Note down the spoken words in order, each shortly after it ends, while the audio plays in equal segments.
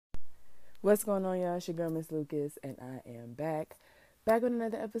What's going on, y'all? It's your girl, Miss Lucas, and I am back. Back with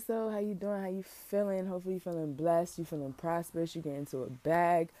another episode. How you doing? How you feeling? Hopefully you feeling blessed, you feeling prosperous, you get into a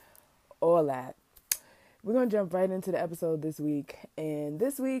bag, all that. We're going to jump right into the episode this week. And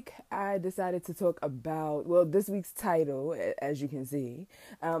this week, I decided to talk about, well, this week's title, as you can see,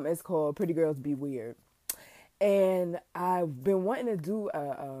 is called Pretty Girls Be Weird. And I've been wanting to do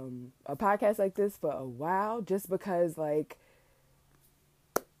a podcast like this for a while, just because, like,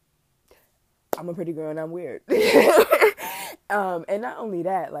 I'm a pretty girl and I'm weird. And not only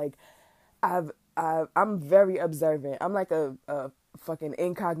that, like I'm very observant. I'm like a fucking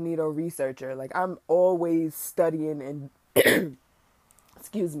incognito researcher. Like I'm always studying and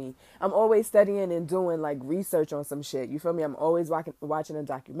excuse me. I'm always studying and doing like research on some shit. You feel me? I'm always watching a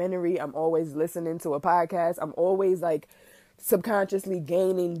documentary. I'm always listening to a podcast. I'm always like subconsciously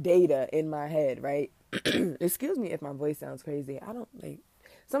gaining data in my head, right? Excuse me if my voice sounds crazy. I don't like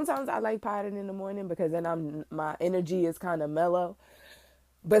sometimes I like potting in the morning because then my energy is kind of mellow.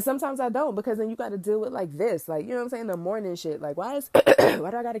 But sometimes I don't because then you got to deal with like this, like, you know what I'm saying, the morning shit. Like why why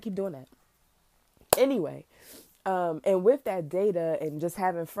do I got to keep doing that? Anyway, and with that data and just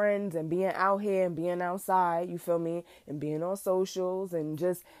having friends and being out here and being outside, you feel me, and being on socials and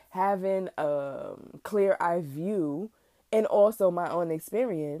just having a clear eye view and also my own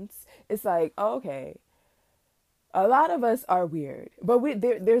experience, it's like, okay, a lot of us are weird, but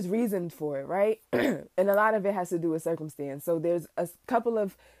there's reason for it, right? And a lot of it has to do with circumstance. So there's a couple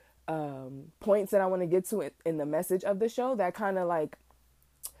of points that I want to get to in the message of the show that kind of like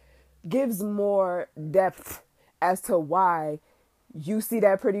gives more depth as to why you see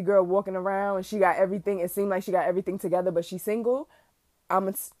that pretty girl walking around and she got everything. It seemed like she got everything together, but she's single.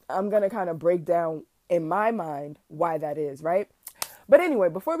 I'm gonna kind of break down in my mind why that is, right? But anyway,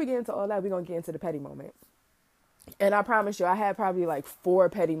 before we get into all that, we're gonna get into the petty moment. And I promise you, I had probably like 4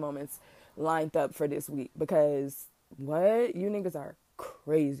 petty moments lined up for this week because what? You niggas are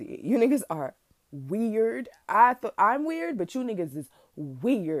crazy. You niggas are weird. I'm weird, but you niggas is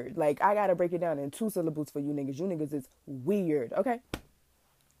weird. Like, I gotta break it down in 2 syllables for you niggas. You niggas is weird, okay?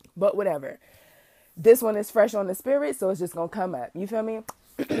 But whatever. This one is fresh on the spirit, so it's just gonna come up. You feel me?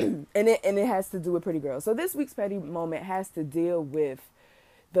 And it has to do with pretty girls. So this week's petty moment has to deal with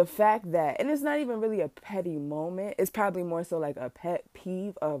the fact that, and it's not even really a petty moment, it's probably more so like a pet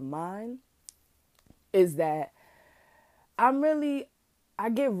peeve of mine, is that I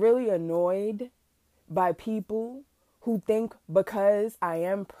get really annoyed by people who think because I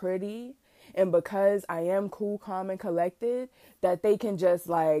am pretty and because I am cool, calm, and collected, that they can just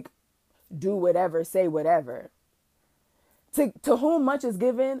like do whatever, say whatever. To whom much is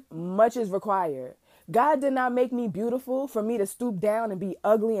given, much is required. God did not make me beautiful for me to stoop down and be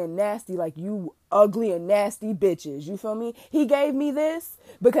ugly and nasty like you ugly and nasty bitches. You feel me? He gave me this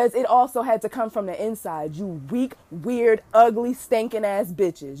because it also had to come from the inside. You weak, weird, ugly, stinking ass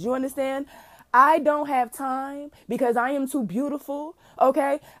bitches. You understand? I don't have time because I am too beautiful.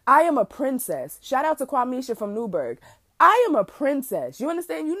 Okay? I am a princess. Shout out to Kwamisha from Newburgh. I am a princess. You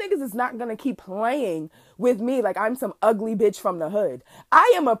understand? You niggas is not gonna keep playing with me like I'm some ugly bitch from the hood.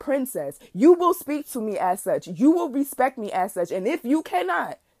 I am a princess. You will speak to me as such. You will respect me as such. And if you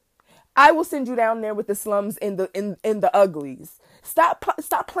cannot, I will send you down there with the slums in the uglies. Stop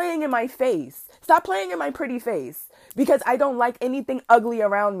playing in my face. Stop playing in my pretty face because I don't like anything ugly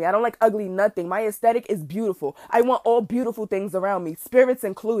around me. I don't like ugly nothing. My aesthetic is beautiful. I want all beautiful things around me, spirits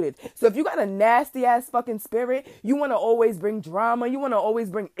included. So if you got a nasty ass fucking spirit, you want to always bring drama, you want to always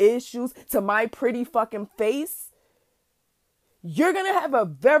bring issues to my pretty fucking face, you're going to have a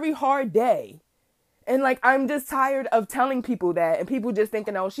very hard day. And like, I'm just tired of telling people that and people just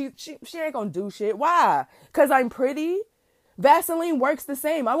thinking, oh, she ain't gonna do shit. Why? Because I'm pretty? Vaseline works the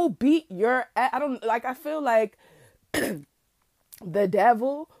same. I will beat your ass. I feel like the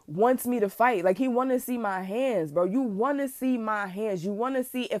devil wants me to fight. Like, he want to see my hands, bro. You want to see my hands. You want to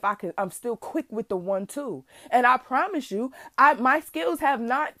see if I'm still quick with the 1-2. And I promise you, my skills have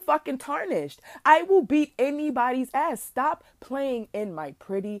not fucking tarnished. I will beat anybody's ass. Stop playing in my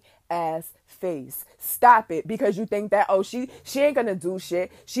pretty ass face. Stop it, because you think that, oh, she ain't gonna do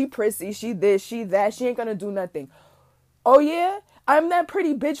shit. She prissy, she this, she that. She ain't gonna do nothing. Oh yeah? I'm that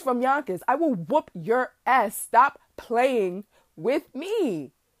pretty bitch from Yonkers. I will whoop your ass. Stop playing with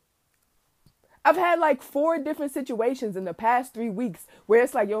me. I've had like 4 different situations in the past 3 weeks where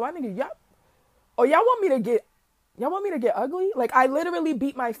it's like, yo, I nigga, y'all want me to get ugly? Like, I literally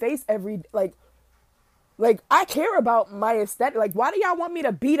beat my face like I care about my aesthetic. Like, why do y'all want me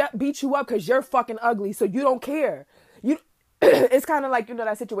to beat you up because you're fucking ugly so you don't care? It's kind of like,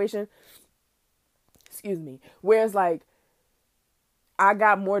 that situation, excuse me, where it's like, I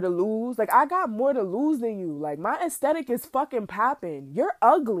got more to lose. Like, I got more to lose than you. Like, my aesthetic is fucking popping. You're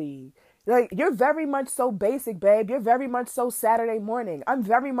ugly. Like, you're very much so basic, babe. You're very much so Saturday morning. I'm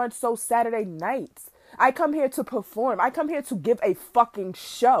very much so Saturday nights. I come here to perform. I come here to give a fucking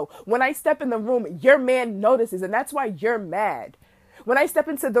show. When I step in the room, your man notices, and that's why you're mad. When I step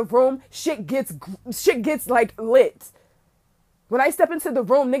into the room, shit gets like lit. When I step into the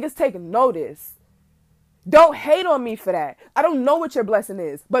room, niggas take notice. Don't hate on me for that. I don't know what your blessing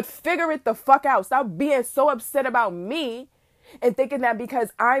is, but figure it the fuck out. Stop being so upset about me and thinking that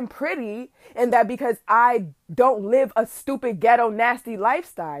because I'm pretty and that because I don't live a stupid ghetto nasty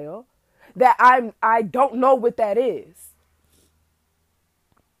lifestyle that I don't know what that is.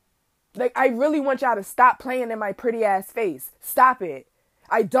 Like, I really want y'all to stop playing in my pretty ass face. Stop it.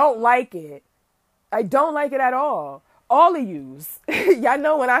 I don't like it. I don't like it at all. All of yous. Y'all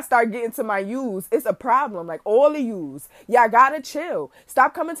know when I start getting to my yous, it's a problem. Like, all of yous. Y'all gotta chill.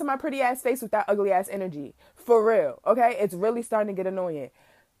 Stop coming to my pretty ass face with that ugly ass energy. For real. Okay? It's really starting to get annoying.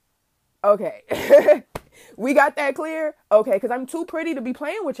 Okay. We got that clear? Okay, because I'm too pretty to be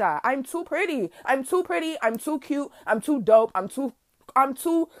playing with y'all. I'm too pretty. I'm too pretty. I'm too cute. I'm too dope. I'm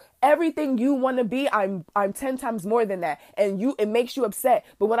too everything you want to be. I'm 10 times more than that. And it makes you upset.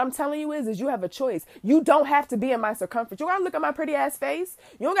 But what I'm telling you is you have a choice. You don't have to be in my circumference. You gotta look at my pretty ass face.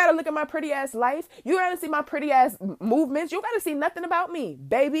 You don't gotta look at my pretty ass life. You gotta see my pretty ass movements. You gotta see nothing about me,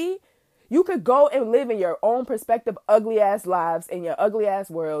 baby. You could go and live in your own perspective, ugly ass lives in your ugly ass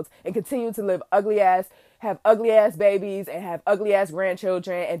worlds and continue to live have ugly ass babies and have ugly ass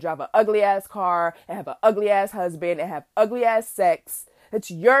grandchildren and drive an ugly ass car and have an ugly ass husband and have ugly ass sex. It's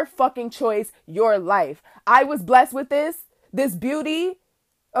your fucking choice, your life. I was blessed with this beauty,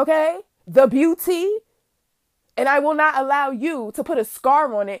 okay? The beauty. And I will not allow you to put a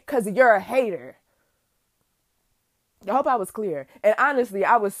scar on it because you're a hater. I hope I was clear. And honestly,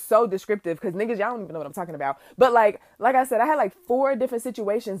 I was so descriptive because niggas, y'all don't even know what I'm talking about. But like I said, I had like 4 different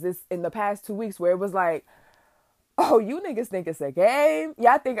situations in the past 2 weeks where it was like, oh, you niggas think it's a game?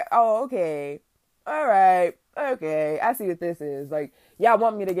 Y'all think, oh, okay. All right. Okay. I see what this is. Like, y'all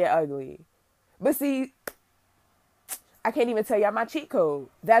want me to get ugly. But see, I can't even tell y'all my cheat code.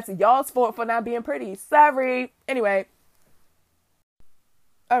 That's y'all's fault for not being pretty. Sorry. Anyway.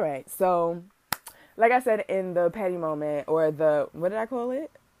 All right. So, like I said in the petty moment, or what did I call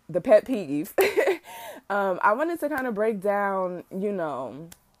it? The pet peeve. I wanted to kind of break down,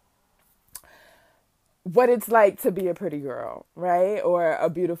 what it's like to be a pretty girl, right? Or a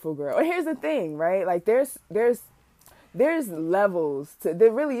beautiful girl. And here's the thing, right? Like there's levels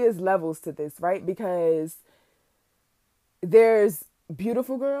there really is levels to this, right? Because there's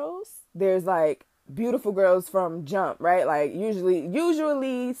beautiful girls. There's like beautiful girls from jump, right? Like usually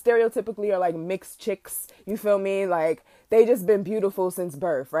stereotypically are like mixed chicks. You feel me? Like they just been beautiful since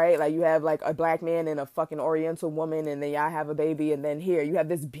birth, right? Like you have like a black man and a fucking Oriental woman, and then y'all have a baby, and then here you have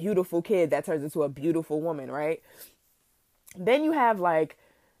this beautiful kid that turns into a beautiful woman, right? Then you have like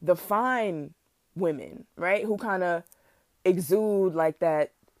the fine women, right? Who kind of exude like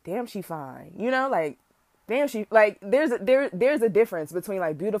that, damn, she fine, like damn, she like there's a difference between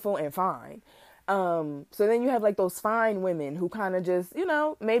like beautiful and fine. So then you have like those fine women who kind of just,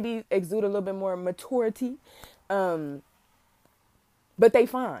 maybe exude a little bit more maturity. But they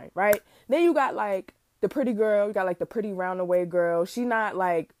fine, right? Then you got like the pretty girl, you got like the pretty roundaway girl. She not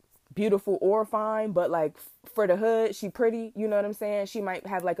like beautiful or fine, but like for the hood, she pretty, you know what I'm saying? She might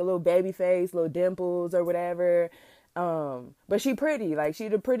have like a little baby face, little dimples or whatever. But she pretty, like she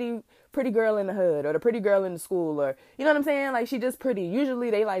the pretty girl in the hood, or the pretty girl in the school, or you know what I'm saying? Like she just pretty.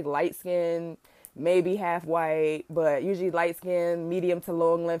 Usually they like light skin, maybe half white, but usually light skin, medium to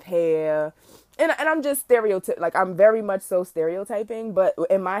long length hair. And I'm just like I'm very much so stereotyping, but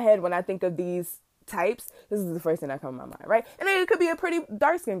in my head when I think of these types, this is the first thing that comes to my mind, right? And then it could be a pretty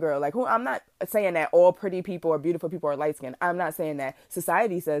dark skinned girl. Like I'm not saying that all pretty people or beautiful people are light skinned. I'm not saying that.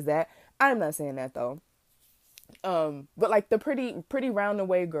 Society says that. I'm not saying that though. But like the pretty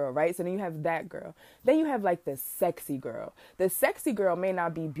roundaway girl, right? So then you have that girl. Then you have like the sexy girl. The sexy girl may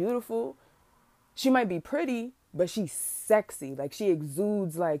not be beautiful. She might be pretty, but she's sexy. Like she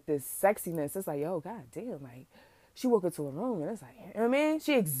exudes like this sexiness. It's like, yo, god damn, like she walk into a room and it's like, you know what I mean?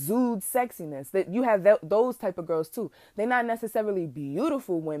 She exudes sexiness. That you have those type of girls too. They're not necessarily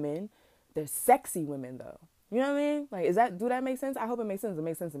beautiful women. They're sexy women though. You know what I mean? Like, do that make sense? I hope it makes sense. It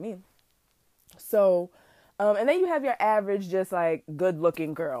makes sense to me. So, and then you have your average, just like good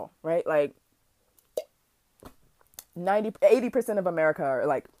looking girl, right? Like 80% of America are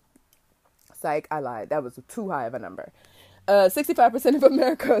like, psych, I lied. That was too high of a number. 65% of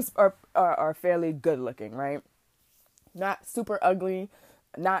Americans are fairly good looking, right? Not super ugly,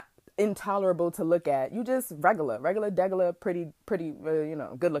 not intolerable to look at. You just regular, degular, pretty,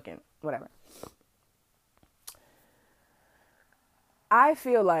 good looking, whatever. I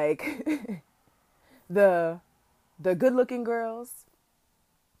feel like the good looking girls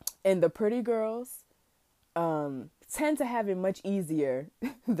and the pretty girls tend to have it much easier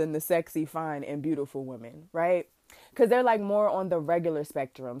than the sexy, fine, and beautiful women, right? Because they're like more on the regular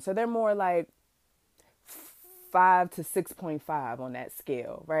spectrum. So they're more like 5 to 6.5 on that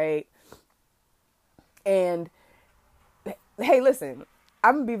scale, right? And hey, listen,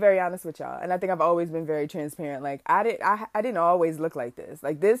 I'm gonna be very honest with y'all, and I think I've always been very transparent. Like I didn't always look like this.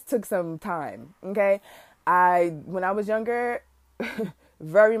 Like this took some time. Okay, when I was younger,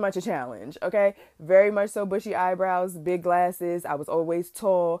 very much a challenge. Okay, very much so. Bushy eyebrows, big glasses. I was always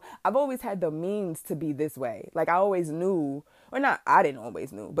tall. I've always had the means to be this way. Like I always knew, or not. I didn't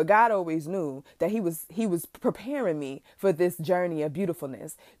always knew, but God always knew that He was preparing me for this journey of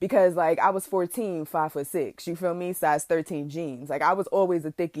beautifulness. Because like I was 14, 5'6". You feel me? Size 13 jeans. Like I was always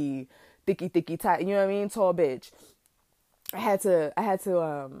a thicky, tight. You know what I mean? Tall bitch. I had to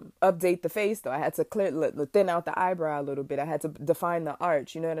update the face though. I had to thin out the eyebrow a little bit. I had to define the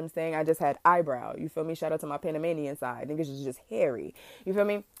arch. You know what I'm saying? I just had eyebrow. You feel me? Shout out to my Panamanian side. Niggas is just hairy. You feel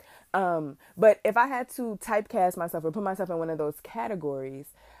me? But if I had to typecast myself or put myself in one of those categories,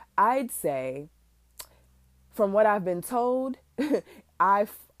 I'd say, from what I've been told, I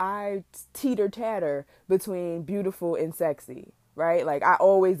teeter tatter between beautiful and sexy. Right? Like I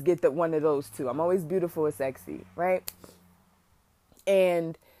always get one of those two. I'm always beautiful and sexy. Right?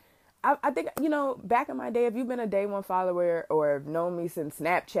 And I think, back in my day, if you've been a day one follower or have known me since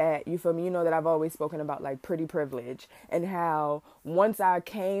Snapchat, you feel me? You know that I've always spoken about like pretty privilege and how once I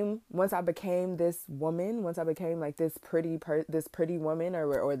became this woman, once I became like this pretty woman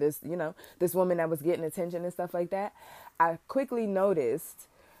or this, this woman that was getting attention and stuff like that, I quickly noticed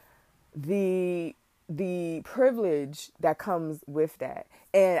the privilege that comes with that.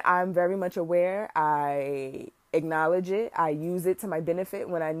 And I'm very much aware. I acknowledge it. I use it to my benefit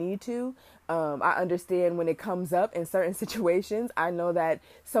when I need to. I understand when it comes up in certain situations. I know that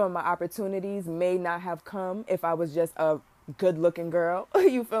some of my opportunities may not have come if I was just a good looking girl.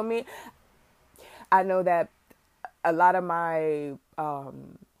 You feel me? I know that a lot of my, how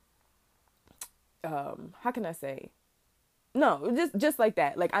can I say? No, just like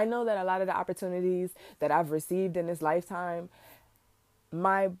that. Like I know that a lot of the opportunities that I've received in this lifetime,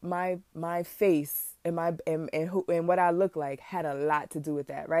 my face and and what I look like had a lot to do with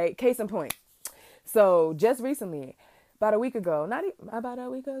that, right? Case in point. So just recently, about a week ago,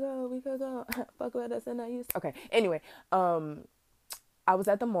 fuck with us and I used. Okay. Anyway, I was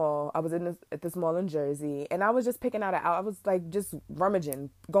at the mall. I was at this mall in Jersey, and I was just picking out I was like just rummaging,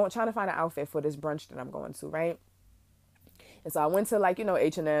 trying to find an outfit for this brunch that I'm going to, right? And so I went to like,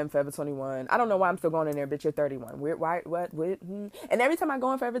 H&M, Forever 21. I don't know why I'm still going in there, bitch, you're 31. Weird, why, what? And every time I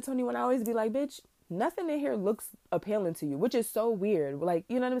go in Forever 21, I always be like, bitch, nothing in here looks appealing to you, which is so weird. Like,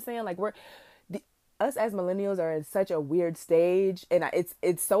 you know what I'm saying? Like us as millennials are in such a weird stage. And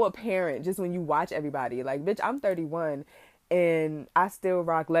it's so apparent just when you watch everybody. Like, bitch, I'm 31 and I still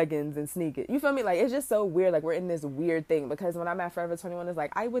rock leggings and sneakers. You feel me? Like, it's just so weird. Like, we're in this weird thing because when I'm at Forever 21, it's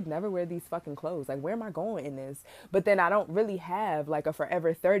like, I would never wear these fucking clothes. Like, where am I going in this? But then I don't really have like a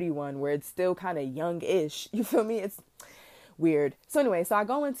Forever 31 where it's still kind of young-ish. You feel me? It's weird. So anyway, so I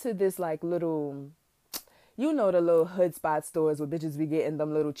go into this like little, the little hood spot stores where bitches be getting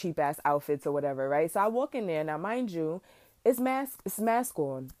them little cheap ass outfits or whatever, right? So I walk in there. Now, mind you, it's mask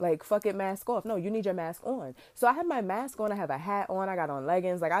on. Like, fuck it, mask off. No, you need your mask on. So I have my mask on. I have a hat on. I got on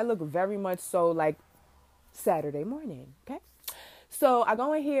leggings. Like, I look very much so like Saturday morning. Okay. So I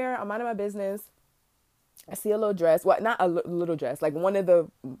go in here. I'm minding my business. I see a little dress. Well, not a little dress. Like one of the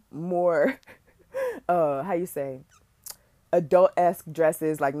more, how you say, adult-esque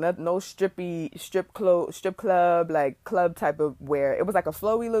dresses. Like no strip club, like club type of wear. It was like a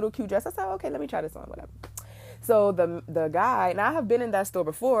flowy little cute dress. I said, okay, let me try this on. Whatever. So the guy, and I have been in that store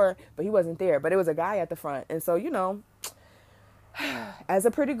before, but he wasn't there. But it was a guy at the front. And so, as a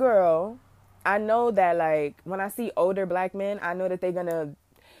pretty girl, I know that, like, when I see older black men, I know that they're going to,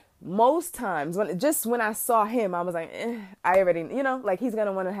 most times, when I saw him, I was like, I already, like, he's going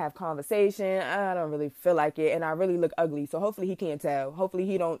to want to have conversation. I don't really feel like it. And I really look ugly. So hopefully he can't tell. Hopefully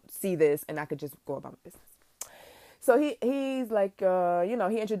he don't see this and I could just go about my business. So he's like,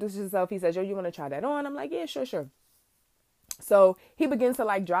 he introduces himself. He says, yo, you want to try that on? I'm like, yeah, sure. So he begins to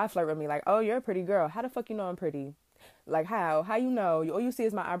like dry flirt with me. Like, oh, you're a pretty girl. How the fuck you know I'm pretty? Like, how you know? All you see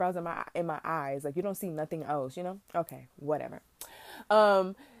is my eyebrows and my eyes. Like, you don't see nothing else, Okay, whatever.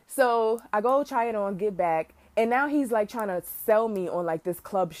 So I go try it on, get back. And now he's like trying to sell me on like this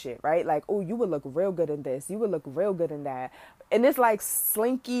club shit, right? Like, oh, you would look real good in this. You would look real good in that. And it's like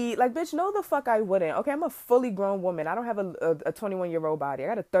slinky, like, bitch, no the fuck I wouldn't. Okay, I'm a fully grown woman. I don't have a 21-year-old body. I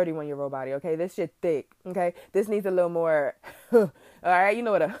got a 31-year-old body, okay? This shit thick, okay? This needs a little more, all right? You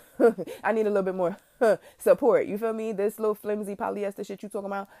know what I need a little bit more support. You feel me? This little flimsy polyester shit you talking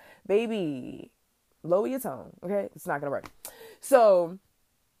about, baby, lower your tone, okay? It's not gonna work. So,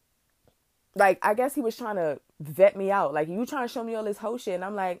 like, I guess he was trying to vet me out. Like, you trying to show me all this whole shit. And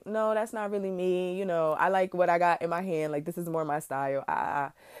I'm like, no, that's not really me. You know, I like what I got in my hand. Like, this is more my style.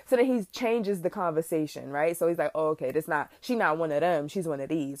 So then he changes the conversation, right? So he's like, oh, okay, she not one of them. She's one of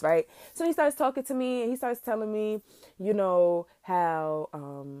these, right? So he starts talking to me and he starts telling me, you know, how,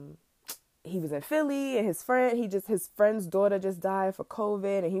 he was in Philly and his friend's daughter just died for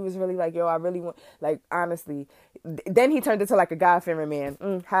COVID. And he was really like, yo, I really want, like, honestly, then he turned into like a God-fearing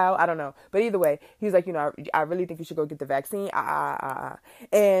man. How? I don't know. But either way, he was like, you know, I really think you should go get the vaccine.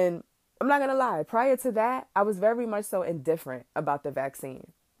 And I'm not going to lie. Prior to that, I was very much so indifferent about the vaccine.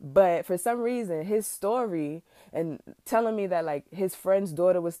 But for some reason, his story and telling me that like his friend's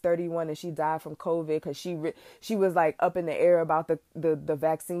daughter was 31 and she died from COVID because she was like up in the air about the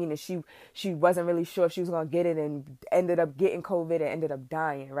vaccine and she wasn't really sure if she was going to get it and ended up getting COVID and ended up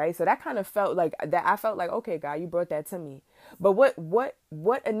dying. Right. So that kind of felt like that. I felt like, okay, God, you brought that to me. But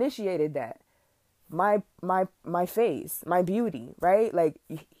what initiated that? My face, my beauty. Right. Like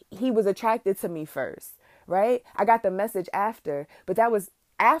he was attracted to me first. Right. I got the message after, but that was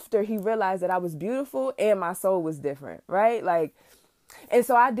after he realized that I was beautiful and my soul was different, right? Like, and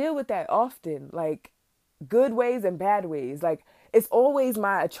so I deal with that often, like good ways and bad ways. Like it's always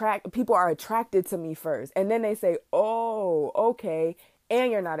people are attracted to me first. And then they say, oh, okay.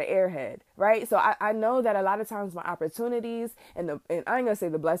 And you're not an airhead, right? So I know that a lot of times my opportunities and I ain't gonna say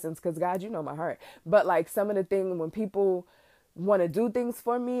the blessings because God, you know my heart, but like some of the things when people want to do things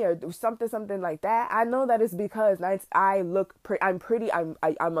for me or do something like that, I know that it's because I'm pretty,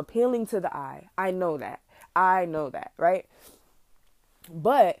 I'm appealing to the eye. I know that, right?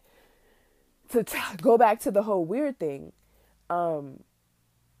 But to go back to the whole weird thing, I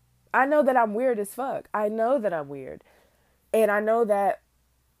know that I'm weird as fuck. I know that I'm weird, and I know that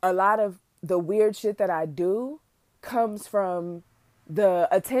a lot of the weird shit that I do comes from the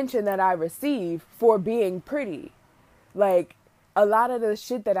attention that I receive for being pretty. Like, a lot of the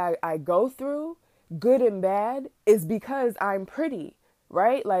shit that I go through, good and bad, is because I'm pretty,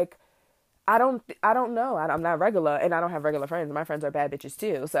 right? Like, I don't know. I'm not regular, and I don't have regular friends. My friends are bad bitches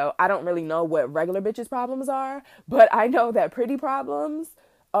too. So I don't really know what regular bitches' problems are, but I know that pretty problems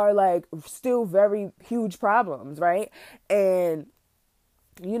are like still very huge problems, right? And,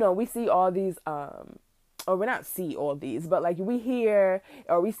 you know, we see all these, or we not see all these, but like we hear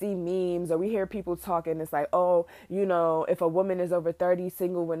or we see memes or we hear people talking. It's like, oh, you know, if a woman is over 30,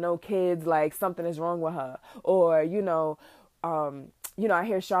 single with no kids, like something is wrong with her. Or, you know, I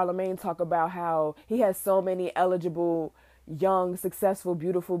hear Charlemagne talk about how he has so many eligible, young, successful,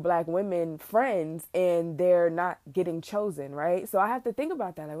 beautiful black women friends and they're not getting chosen, right? So I have to think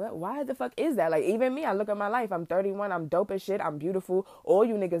about that. Like, why the fuck is that? Like, even me, I look at my life. I'm 31. I'm dope as shit. I'm beautiful. All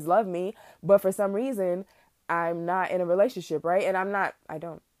you niggas love me. But for some reason, I'm not in a relationship, right? And I'm not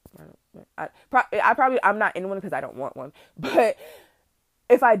in one because I don't want one. But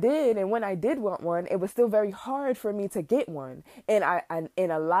if I did, and when I did want one, it was still very hard for me to get one. And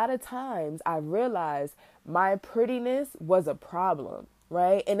and a lot of times I realized my prettiness was a problem,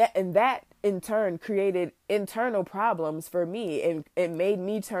 right? And that in turn created internal problems for me, and it made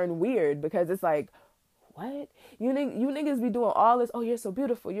me turn weird because it's like, what? You niggas be doing all this, oh, you're so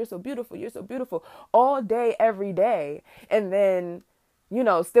beautiful, you're so beautiful, you're so beautiful, all day, every day. And then, you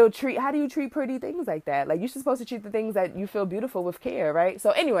know, how do you treat pretty things like that? Like, you're supposed to treat the things that you feel beautiful with care, right?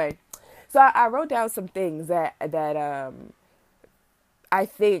 So anyway, I wrote down some things that I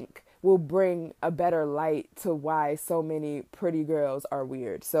think will bring a better light to why so many pretty girls are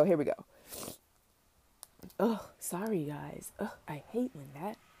weird. So here we go. Oh, sorry guys. I hate when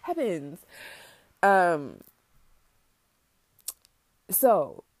that happens.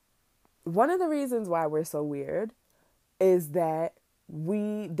 So one of the reasons why we're so weird is that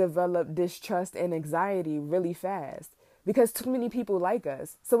we develop distrust and anxiety really fast because too many people like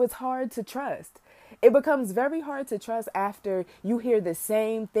us. So it's hard to trust. It becomes very hard to trust after you hear the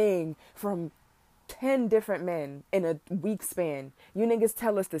same thing from 10 different men in a week span. You niggas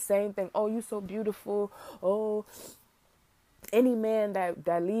tell us the same thing. Oh, you so beautiful. Oh, Any man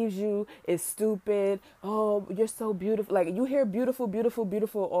that leaves you is stupid. Oh, you're so beautiful. Like, you hear beautiful, beautiful,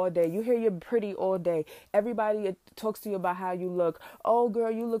 beautiful all day. You hear you're pretty all day. Everybody talks to you about how you look. Oh, girl,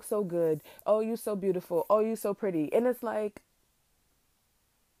 you look so good. Oh, you so beautiful. Oh, you so pretty. And it's like,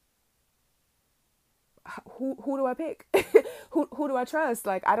 who do I pick? who do I trust?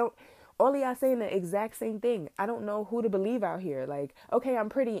 Like, I don't. Only I saying the exact same thing. I don't know who to believe out here. Like, okay, I'm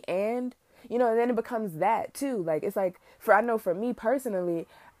pretty, and and then it becomes that too. Like, it's like, I know for me personally,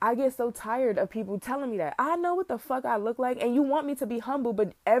 I get so tired of people telling me that. I know what the fuck I look like, and you want me to be humble,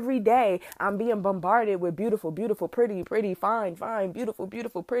 but every day I'm being bombarded with beautiful, beautiful, pretty, pretty, fine, fine, beautiful,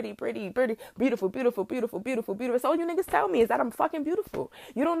 beautiful, pretty, pretty, pretty, beautiful, beautiful, beautiful, beautiful, beautiful. So all you niggas tell me is that I'm fucking beautiful.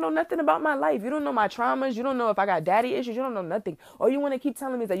 You don't know nothing about my life. You don't know my traumas. You don't know if I got daddy issues. You don't know nothing. All you want to keep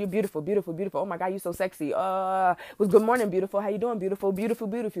telling me is that you're beautiful, beautiful, beautiful. Oh my God, you're so sexy. Was good morning, beautiful. How you doing, beautiful, beautiful,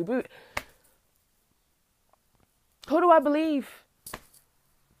 beautiful, beautiful. Who do I believe?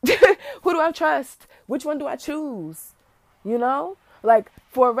 Who do I trust? Which one do I choose? Like,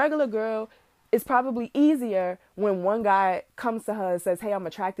 for a regular girl, it's probably easier when one guy comes to her and says, hey, I'm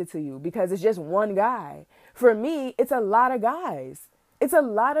attracted to you, because it's just one guy. For me, it's a lot of guys.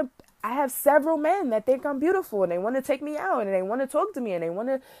 I have several men that think I'm beautiful, and they want to take me out, and they want to talk to me, and they want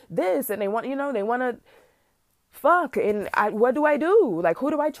to this, and they want to fuck. And what do I do? Like,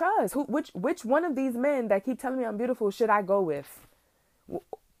 who do I trust? Which one of these men that keep telling me I'm beautiful should I go with?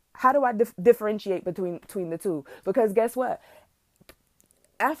 How do I differentiate between the two? Because guess what?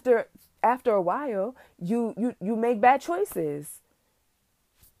 After a while, you make bad choices.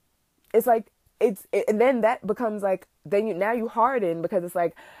 It's like, and then that becomes like, now you harden, because it's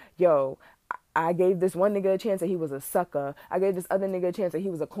like, yo, I gave this one nigga a chance and he was a sucker. I gave this other nigga a chance and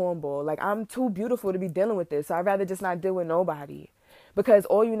he was a cornball. Like, I'm too beautiful to be dealing with this. So I'd rather just not deal with nobody. Because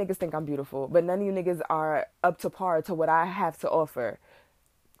all you niggas think I'm beautiful, but none of you niggas are up to par to what I have to offer.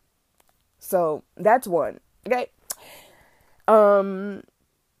 So that's one. Okay. The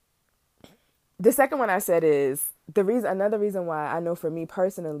second one I said is another reason why I know for me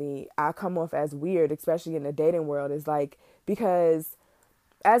personally, I come off as weird, especially in the dating world, is like, because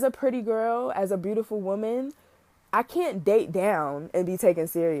as a pretty girl, as a beautiful woman, I can't date down and be taken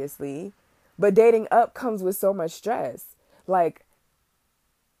seriously, but dating up comes with so much stress. Like,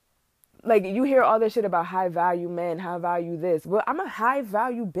 you hear all this shit about high value men, high value this. Well, I'm a high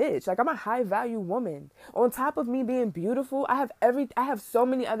value bitch. Like, I'm a high value woman. On top of me being beautiful, I have so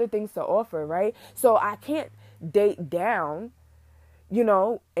many other things to offer, right? So I can't date down,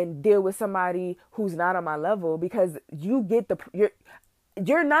 and deal with somebody who's not on my level, because you're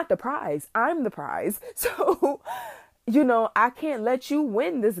not the prize. I'm the prize. So, I can't let you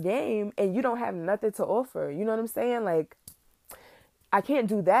win this game and you don't have nothing to offer. You know what I'm saying? Like, I can't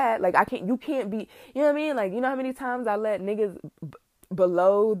do that. Like, you can't be, you know what I mean? Like, you know how many times I let niggas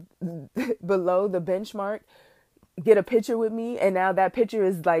below the benchmark get a picture with me, and now that picture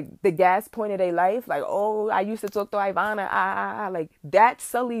is like the gas point of their life. Like, oh, I used to talk to Ivana. Like, that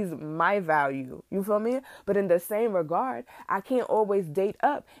sullies my value. You feel me? But in the same regard, I can't always date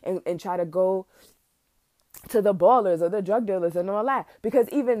up and try to go to the ballers or the drug dealers and all that, because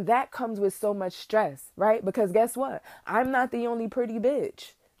even that comes with so much stress, right? Because guess what? I'm not the only pretty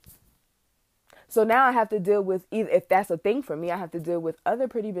bitch. So now I have to deal with, if that's a thing for me, I have to deal with other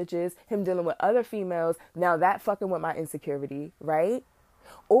pretty bitches, him dealing with other females. Now that fucking with my insecurity, right?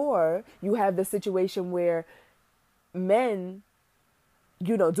 Or you have the situation where men,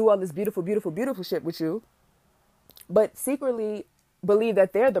 do all this beautiful, beautiful, beautiful shit with you, but secretly believe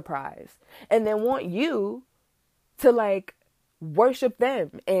that they're the prize, and then want you to like worship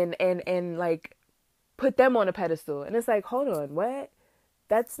them and like put them on a pedestal. And it's like, hold on, what?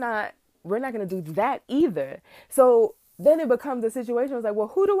 We're not going to do that either. So then it becomes a situation. It's like, well,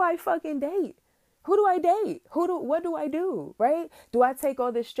 who do I fucking date? Who do I date? What do I do? Right? Do I take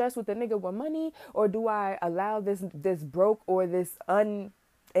all this stress with the nigga with money, or do I allow this broke or this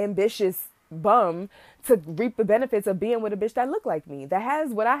unambitious bum to reap the benefits of being with a bitch that look like me, that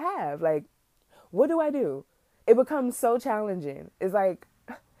has what I have? Like, what do I do? It becomes so challenging. It's like,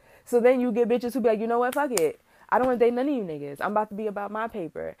 so then you get bitches who be like, you know what, fuck it, I don't want to date none of you niggas. I'm about to be about my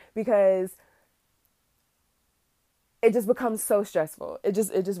paper, because it just becomes so stressful. It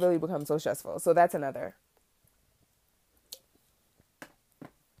just really becomes so stressful. So that's another.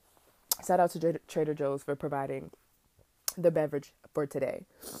 Shout out to Trader Joe's for providing the beverage for today.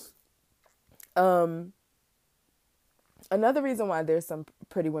 Another reason why there's some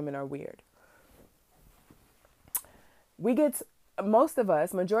pretty women are weird.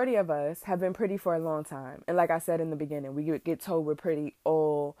 Majority of us have been pretty for a long time. And like I said in the beginning, we get told we're pretty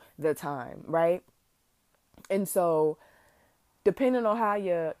all the time, right? And so depending on how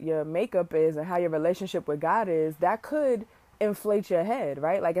your makeup is and how your relationship with God is, that could inflate your head,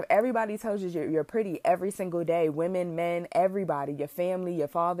 right? Like if everybody tells you you're pretty every single day, women, men, everybody, your family, your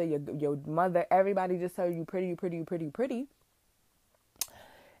father, your mother, everybody just tell you pretty, pretty, pretty, pretty,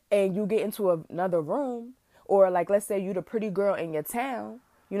 and you get into another room, or like let's say you the pretty girl in your town,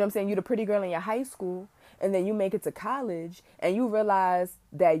 you know what I'm saying? You the pretty girl in your high school, and then you make it to college and you realize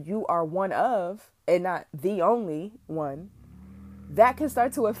that you are one of and not the only one. That can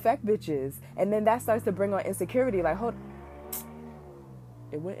start to affect bitches, and then that starts to bring on insecurity. Like, hold,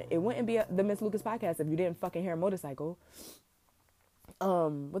 it wouldn't be the Miss Lucas podcast if you didn't fucking hear a motorcycle.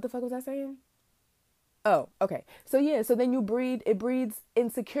 What the fuck was I saying? Oh, okay. So yeah, so then it breeds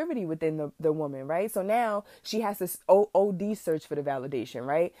insecurity within the woman, right? So now she has this OD search for the validation,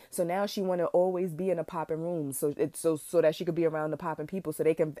 right? So now she want to always be in a popping room, so that she could be around the popping people, so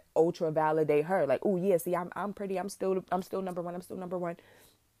they can ultra validate her. Like, oh yeah, see, I'm pretty, I'm still number one, I'm still number one.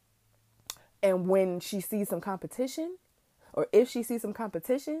 And when she sees some competition, or if she sees some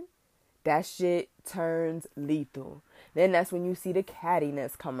competition, that shit turns lethal. Then that's when you see the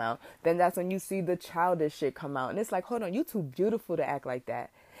cattiness come out. Then that's when you see the childish shit come out. And it's like, hold on, you too beautiful to act like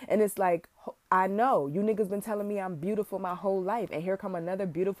that. And it's like, I know, you niggas been telling me I'm beautiful my whole life. And here come another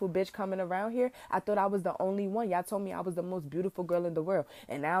beautiful bitch coming around here. I thought I was the only one. Y'all told me I was the most beautiful girl in the world.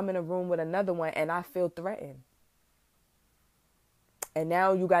 And now I'm in a room with another one and I feel threatened. And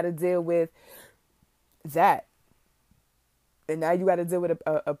now you got to deal with that. And now you got to deal with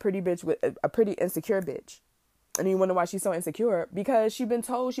a pretty bitch, with a pretty insecure bitch. And you wonder why she's so insecure, because she's been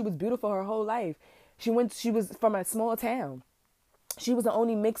told she was beautiful her whole life. She was from a small town. She was the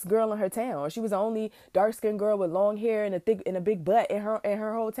only mixed girl in her town, or she was the only dark-skinned girl with long hair and a big butt in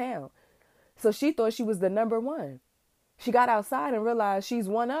her whole town. So she thought she was the number one. She got outside and realized she's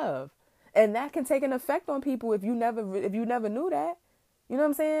one of. And that can take an effect on people if you never knew that. You know what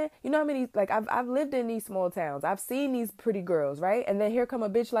I'm saying? You know how many, like, I've lived in these small towns. I've seen these pretty girls, right? And then here come a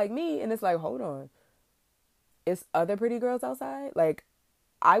bitch like me, and it's like, hold on. It's other pretty girls outside? Like,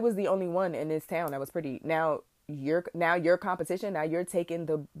 I was the only one in this town that was pretty. Now your competition, now you're taking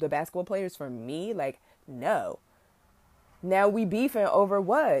the basketball players from me? Like, no. Now we beefing over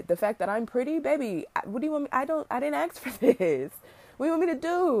what? The fact that I'm pretty? Baby, what do you want me? I didn't ask for this. What do you want me to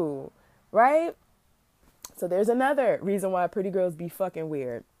do? Right? So there's another reason why pretty girls be fucking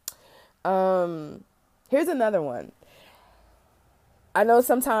weird. Here's another one. I know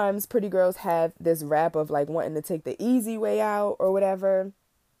sometimes pretty girls have this rap of like wanting to take the easy way out or whatever.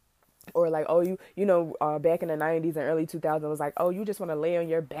 Or like, oh, back in the 90s and early 2000s, it was like, oh, you just want to lay on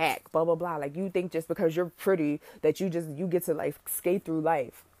your back, blah, blah, blah. Like, you think just because you're pretty that you get to like skate through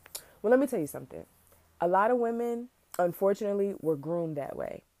life. Well, let me tell you something. A lot of women, unfortunately, were groomed that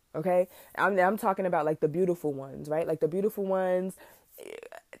way. Okay, I'm talking about like the beautiful ones, right? Like the beautiful ones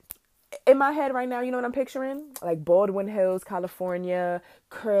in my head right now, you know what I'm picturing? Like Baldwin Hills, California,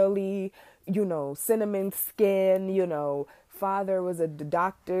 curly, cinnamon skin, father was a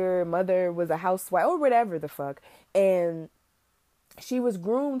doctor, mother was a housewife, or whatever the fuck. And she was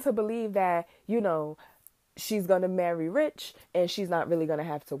groomed to believe that, she's going to marry rich and she's not really going to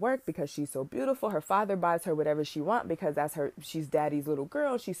have to work because she's so beautiful. Her father buys her whatever she wants because she's daddy's little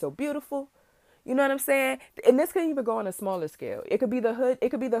girl. She's so beautiful. You know what I'm saying? And this could even go on a smaller scale. It could be the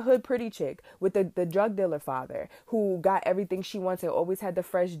hood pretty chick with the drug dealer father who got everything she wanted, always had the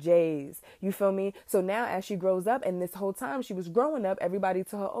fresh J's. You feel me? So now as she grows up, and this whole time she was growing up, everybody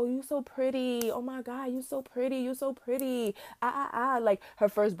told her, oh, you so pretty. Oh my God, you so pretty. You so pretty. Like her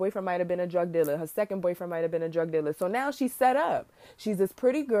first boyfriend might have been a drug dealer. Her second boyfriend might have been a drug dealer. So now she's set up. She's this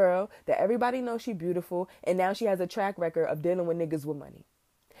pretty girl that everybody knows she's beautiful. And now she has a track record of dealing with niggas with money.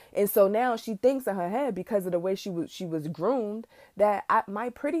 And so now she thinks in her head, because of the way she was groomed, that my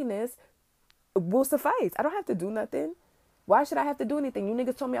prettiness will suffice. I don't have to do nothing. Why should I have to do anything? You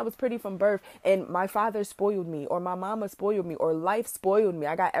niggas told me I was pretty from birth, and my father spoiled me, or my mama spoiled me, or life spoiled me.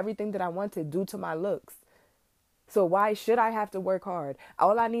 I got everything that I wanted due to my looks. So why should I have to work hard?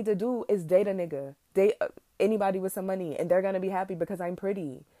 All I need to do is date a nigga, date anybody with some money, and they're going to be happy because I'm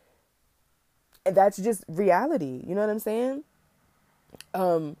pretty. And that's just reality. You know what I'm saying?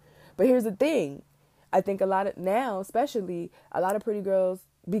 But here's the thing. I think especially a lot of pretty girls,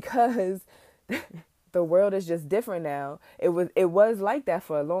 because the world is just different now. It was like that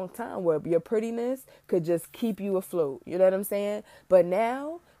for a long time, where your prettiness could just keep you afloat. You know what I'm saying? But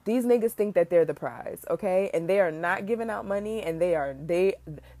now these niggas think that they're the prize, okay? And they are not giving out money, and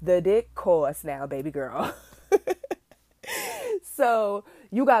the dick costs now, baby girl. So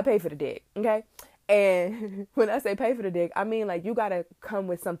you gotta pay for the dick, okay? And when I say pay for the dick, I mean, like, you gotta come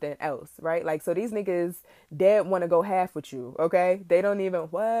with something else, right? Like, so these niggas dead want to go half with you, okay? They don't even,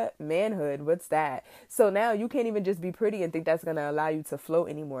 what? Manhood, what's that? So now you can't even just be pretty and think that's gonna allow you to float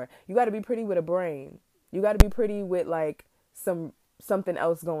anymore. You gotta be pretty with a brain. You gotta be pretty with, like, something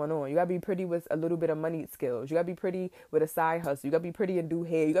else going on. You gotta be pretty with a little bit of money skills. You gotta be pretty with a side hustle. You gotta be pretty and do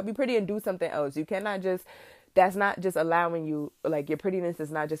hair. You gotta be pretty and do something else. You cannot just, that's not just allowing you, like, your prettiness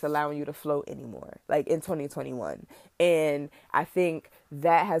is not just allowing you to float anymore, like, in 2021. And I think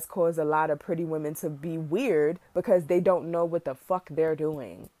that has caused a lot of pretty women to be weird because they don't know what the fuck they're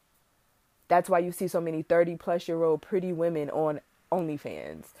doing. That's why you see so many 30-plus-year-old pretty women on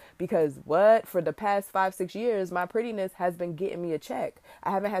OnlyFans. Because what? For the past 5-6 years, my prettiness has been getting me a check.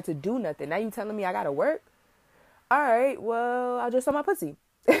 I haven't had to do nothing. Now you telling me I gotta work? All right, well, I'll just sell my pussy.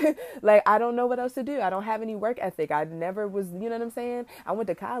 Like, I don't know what else to do. I don't have any work ethic. I never was, you know what I'm saying? I went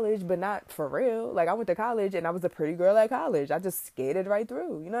to college, but not for real. Like, I went to college and I was a pretty girl at college. I just skated right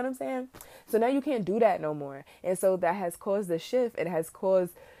through. You know what I'm saying? So now you can't do that no more. And so that has caused a shift. It has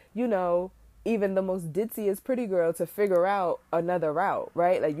caused, you know, even the most ditziest pretty girl to figure out another route,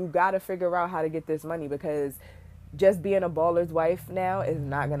 right? Like, you got to figure out how to get this money, because just being a baller's wife now is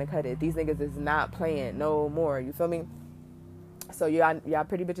not going to cut it. These niggas is not playing no more. You feel me? So y'all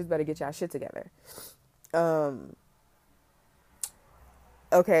pretty bitches better get y'all shit together.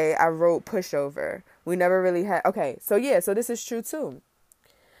 Okay, I wrote pushover. We never really had, okay, so yeah, so this is true too.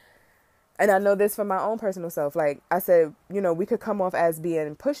 And I know this from my own personal self. Like I said, you know, we could come off as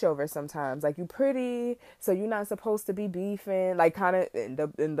being pushover sometimes. Like, you pretty, so you're not supposed to be beefing. Like, kind of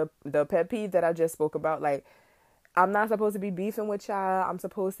in the pet peeve that I just spoke about. Like, I'm not supposed to be beefing with y'all. I'm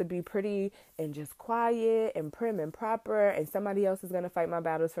supposed to be pretty and just quiet and prim and proper. And somebody else is going to fight my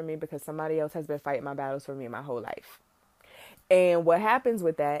battles for me because somebody else has been fighting my battles for me my whole life. And what happens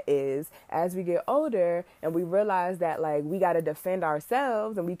with that is, as we get older and we realize that, like, we got to defend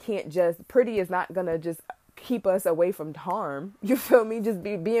ourselves and we can't just, pretty is not going to just keep us away from harm. You feel me? Just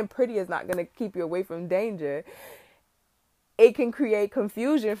being pretty is not going to keep you away from danger. It can create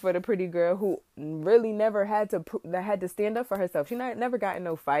confusion for the pretty girl who really never had to stand up for herself. She never got in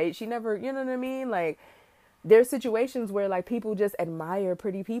no fight. She never, you know what I mean? Like, there's situations where, like, people just admire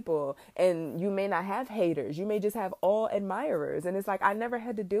pretty people, and you may not have haters. You may just have all admirers. And it's like, I never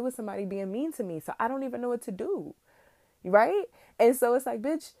had to deal with somebody being mean to me, so I don't even know what to do. Right? And so it's like,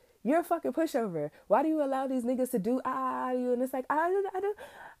 bitch, you're a fucking pushover. Why do you allow these niggas to do you? And it's like, I do.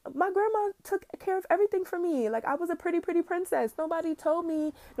 My grandma took care of everything for me. Like, I was a pretty princess. Nobody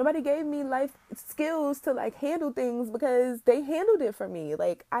gave me life skills to, like, handle things because they handled it for me.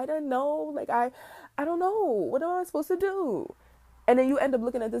 Like, I don't know. Like, I don't know. What am I supposed to do? And then you end up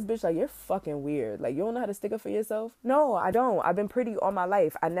looking at this bitch like, you're fucking weird. Like, you don't know how to stick up for yourself? No, I don't. I've been pretty all my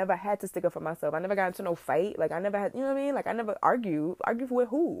life. I never had to stick up for myself. I never got into no fight. Like, I never had, you know what I mean? Like, I never argue. Argue with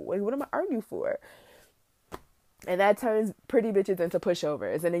who? Like, what am I arguing for? And that turns pretty bitches into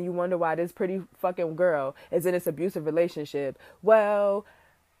pushovers. And then you wonder why this pretty fucking girl is in this abusive relationship. Well,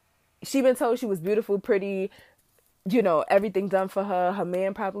 she been told she was beautiful, pretty, you know, everything done for her. Her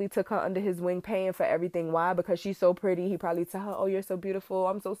man probably took her under his wing, paying for everything. Why? Because she's so pretty. He probably tell her, oh, you're so beautiful.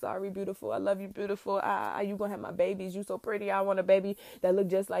 I'm so sorry, beautiful. I love you, beautiful. You gonna have my babies. You so pretty. I want a baby that look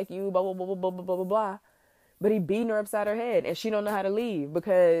just like you. Blah, blah, blah, blah, blah, blah, blah, blah. But he beating her upside her head, and she don't know how to leave,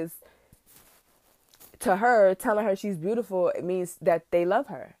 because to her, telling her she's beautiful, it means that they love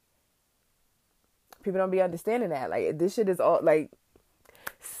her. People don't be understanding that. Like, this shit is all, like,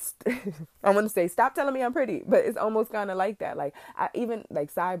 I want to say, stop telling me I'm pretty, but it's almost kind of like that. Like,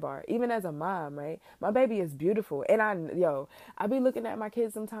 sidebar, even as a mom, right? My baby is beautiful. And I be looking at my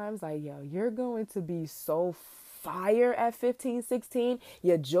kids sometimes like, you're going to be so fire at 15, 16.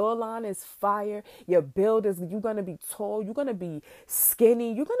 Your jawline is fire. Your build is, you're going to be tall. You're going to be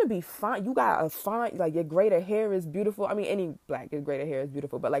skinny. You're going to be fine. You got a fine, like, your braided hair is beautiful. I mean, any black braided hair is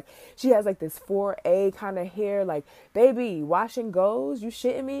beautiful, but, like, she has, like, this 4A kind of hair. Like, baby, wash and goes. You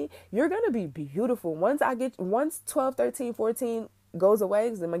shitting me? You're going to be beautiful. Once 12, 13, 14 goes away,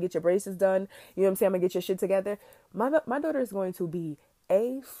 because I'm going to get your braces done. You know what I'm saying? I'm going to get your shit together. My daughter is going to be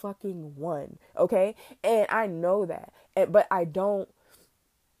a fucking one, okay? And I know that, but I tell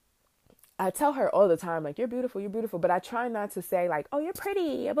her all the time, like, you're beautiful, but I try not to say, like, oh, you're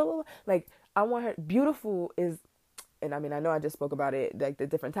pretty, blah, blah, blah. Like, I want her, beautiful is, and I mean, I know I just spoke about it, like, the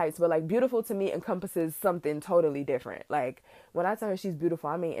different types, but, like, beautiful to me encompasses something totally different. Like, when I tell her she's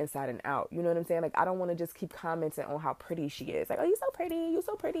beautiful, I mean inside and out. You know what I'm saying? Like, I don't want to just keep commenting on how pretty she is. Like, oh, you're so pretty, you're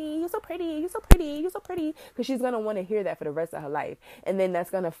so pretty, you're so pretty, you're so pretty, you're so pretty. Because she's going to want to hear that for the rest of her life. And then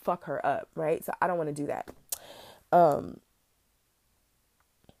that's going to fuck her up, right? So I don't want to do that.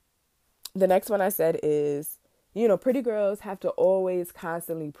 The next one I said is, you know, pretty girls have to always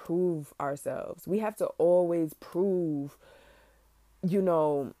constantly prove ourselves. We have to always prove, you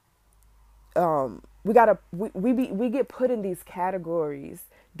know, we get put in these categories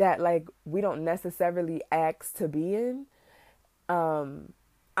that like we don't necessarily ask to be in.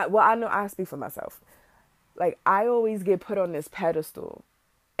 I know I speak for myself. Like I always get put on this pedestal.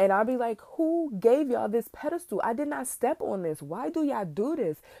 And I'll be like, who gave y'all this pedestal? I did not step on this. Why do y'all do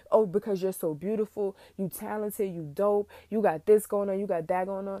this? Oh, because you're so beautiful, you talented, you dope, you got this going on, you got that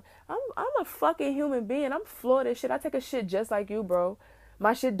going on. I'm a fucking human being. I'm flawed as shit. I take a shit just like you, bro.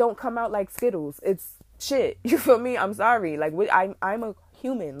 My shit don't come out like Skittles. It's shit. You feel me? I'm sorry. Like I'm a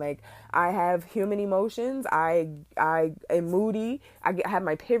human. Like I have human emotions. I am moody. Have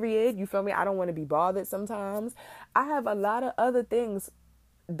my period. You feel me? I don't want to be bothered sometimes. I have a lot of other things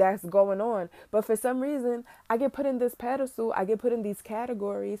that's going on, but for some reason I get put in this pedestal, I get put in these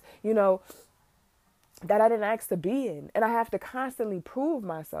categories, you know, that I didn't ask to be in, and I have to constantly prove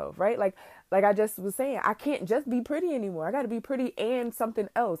myself, right? Like I just was saying, I can't just be pretty anymore. I got to be pretty and something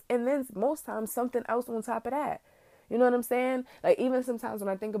else, and then most times something else on top of that. You know what I'm saying? Like even sometimes when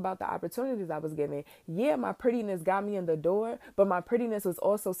I think about the opportunities I was given, yeah, my prettiness got me in the door, but my prettiness was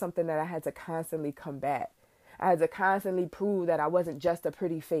also something that I had to constantly combat. I had to constantly prove that I wasn't just a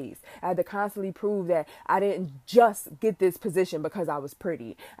pretty face. I had to constantly prove that I didn't just get this position because I was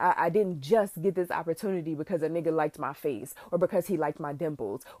pretty. I didn't just get this opportunity because a nigga liked my face, or because he liked my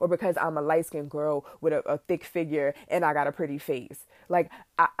dimples, or because I'm a light-skinned girl with a thick figure and I got a pretty face. Like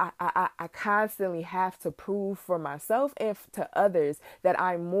I constantly have to prove for myself and to others that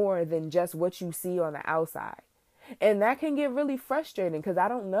I'm more than just what you see on the outside. And that can get really frustrating because I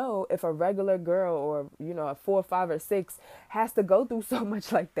don't know if a regular girl or, you know, a 4, 5, or 6 has to go through so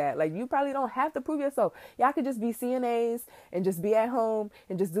much like that. Like you probably don't have to prove yourself. Y'all could just be CNAs and just be at home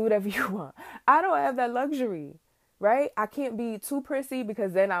and just do whatever you want. I don't have that luxury, right? I can't be too prissy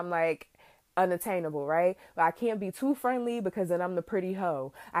because then I'm like unattainable, right? But I can't be too friendly because then I'm the pretty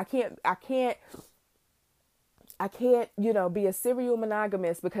hoe. I can't, you know, be a serial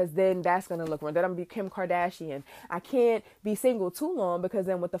monogamist because then that's going to look wrong. Then I'm going to be Kim Kardashian. I can't be single too long because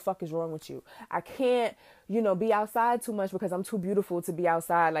then what the fuck is wrong with you? I can't, you know, be outside too much because I'm too beautiful to be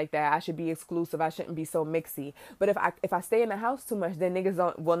outside like that. I should be exclusive. I shouldn't be so mixy. But if I stay in the house too much, then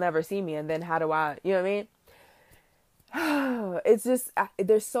niggas will never see me. And then how do I, you know what I mean? It's just,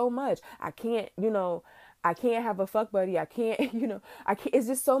 there's so much. I can't, you know, I can't have a fuck buddy. I can't, you know, I can't, it's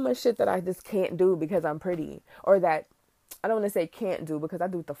just so much shit that I just can't do because I'm pretty, or that I don't want to say can't do because I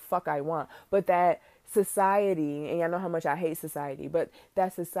do what the fuck I want, but that society, and y'all know how much I hate society, but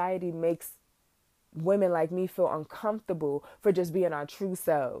that society makes women like me feel uncomfortable for just being our true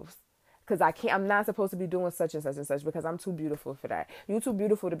selves. Because I'm not supposed to be doing such and such and such because I'm too beautiful for that. You too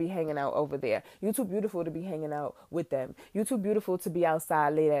beautiful to be hanging out over there. You too beautiful to be hanging out with them. You too beautiful to be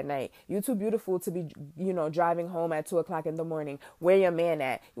outside late at night. You too beautiful to be, you know, driving home at 2:00 in the morning. Where your man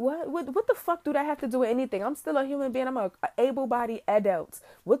at? What the fuck do that have to do with anything? I'm still a human being. I'm a able-bodied adult.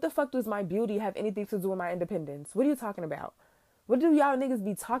 What the fuck does my beauty have anything to do with my independence? What are you talking about? What do y'all niggas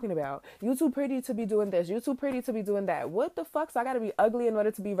be talking about? You too pretty to be doing this. You too pretty to be doing that. What the fuck? So I gotta be ugly in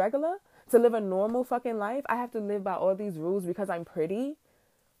order to be regular? To live a normal fucking life? I have to live by all these rules because I'm pretty?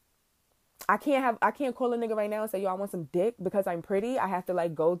 I can't call a nigga right now and say, yo, I want some dick because I'm pretty. I have to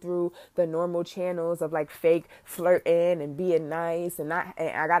like go through the normal channels of like fake flirting and being nice, and I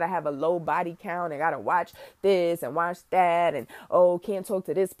gotta have a low body count, and gotta watch this and watch that, and oh, can't talk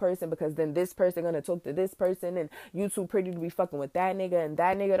to this person because then this person gonna talk to this person, and you too pretty to be fucking with that nigga, and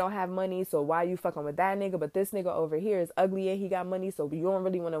that nigga don't have money, so why you fucking with that nigga? But this nigga over here is ugly and he got money, so you don't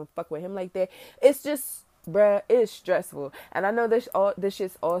really want to fuck with him like that. It's just, bruh, it's stressful. And I know this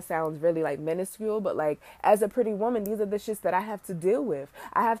shit all sounds really like minuscule, but like as a pretty woman, these are the shits that I have to deal with.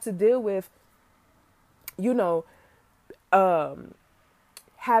 I have to deal with, you know,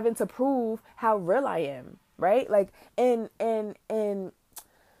 having to prove how real I am, right? Like and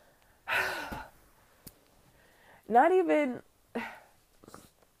not even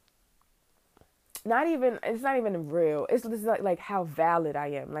it's not even real. It's just like how valid I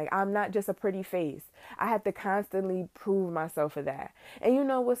am. Like I'm not just a pretty face. I have to constantly prove myself for that. And you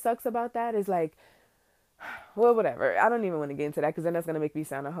know what sucks about that is like, well, whatever. I don't even want to get into that because then that's going to make me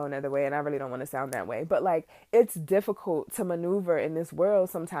sound a whole nother way, and I really don't want to sound that way. But like, it's difficult to maneuver in this world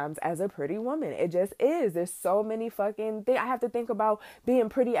sometimes as a pretty woman. It just is. There's so many fucking things. I have to think about being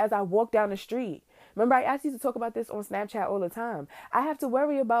pretty as I walk down the street. Remember, I asked you to talk about this on Snapchat all the time. I have to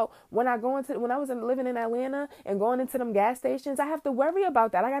worry about when I was living in Atlanta and going into them gas stations. I have to worry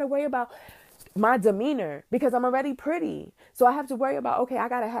about that. I got to worry about my demeanor, because I'm already pretty. So I have to worry about, okay, I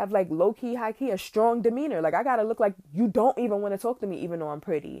gotta have like low key, high key, a strong demeanor. Like I gotta look like you don't even want to talk to me even though I'm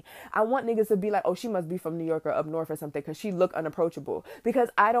pretty. I want niggas to be like, oh, she must be from New York or up north or something because she look unapproachable. Because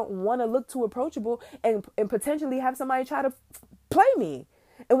I don't want to look too approachable and potentially have somebody try to play me.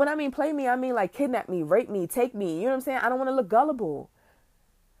 And when I mean play me, I mean like kidnap me, rape me, take me. You know what I'm saying? I don't want to look gullible.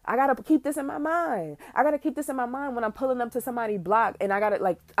 I got to keep this in my mind. I got to keep this in my mind when I'm pulling up to somebody's block and I got to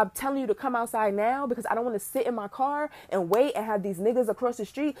like, I'm telling you to come outside now because I don't want to sit in my car and wait and have these niggas across the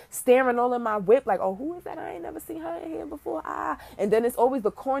street staring all in my whip like, oh, who is that? I ain't never seen her in here before. And then it's always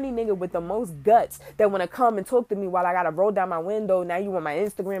the corny nigga with the most guts that want to come and talk to me while I got to roll down my window. Now you want my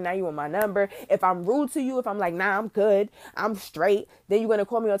Instagram. Now you want my number. If I'm rude to you, if I'm like, nah, I'm good, I'm straight, then you're going to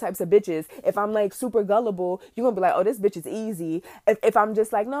call me all types of bitches. If I'm like super gullible, you're going to be like, oh, this bitch is easy. If I'm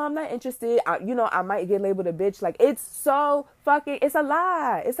just like, no, I'm not interested, I might get labeled a bitch. Like, it's so fucking, it's a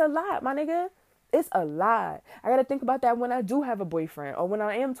lie. It's a lie, my nigga. It's a lie. I gotta think about that when I do have a boyfriend or when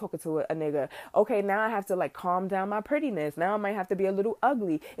I am talking to a nigga. Okay, now I have to like calm down my prettiness. Now I might have to be a little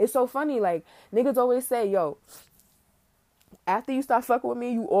ugly. It's so funny. Like, niggas always say, yo, after you start fucking with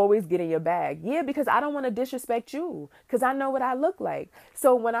me, you always get in your bag. Yeah, because I don't want to disrespect you because I know what I look like.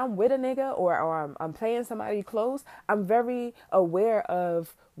 So when I'm with a nigga or I'm playing somebody close, I'm very aware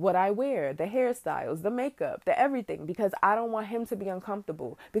of what I wear, the hairstyles, the makeup, the everything, because I don't want him to be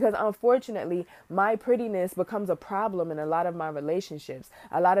uncomfortable. Because unfortunately, my prettiness becomes a problem in a lot of my relationships.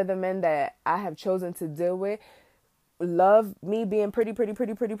 A lot of the men that I have chosen to deal with love me being pretty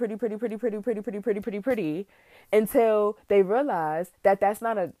until they realize that that's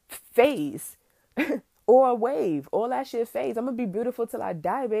not a phase or a wave. All that shit fades. I'm gonna be beautiful till I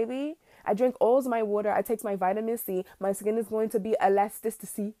die, baby. I drink all my water. I take my vitamin C. My skin is going to be elastic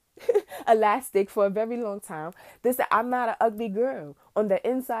for a very long time. I'm not an ugly girl on the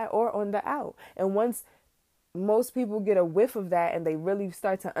inside or on the out. And once most people get a whiff of that and they really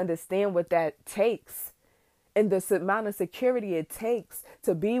start to understand what that takes, and the amount of security it takes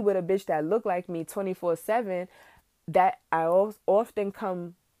to be with a bitch that look like me 24/7, that I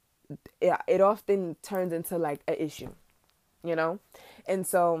often it often turns into like an issue, you know? And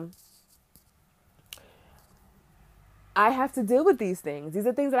so I have to deal with these things. These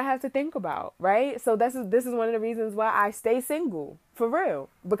are things that I have to think about, right? So this is one of the reasons why I stay single, for real.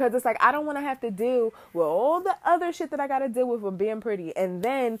 Because it's like, I don't want to have to deal with all the other shit that I got to deal with being pretty. And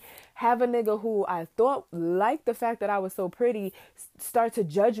then have a nigga who I thought liked the fact that I was so pretty start to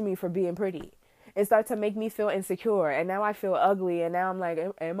judge me for being pretty. And start to make me feel insecure. And now I feel ugly. And now I'm like,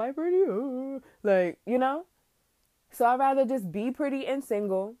 am I pretty? Like, you know? So I'd rather just be pretty and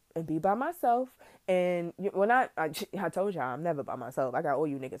single and be by myself. And I told y'all I'm never by myself. I got all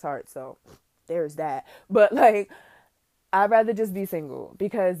you niggas' hearts, so there's that. But like, I'd rather just be single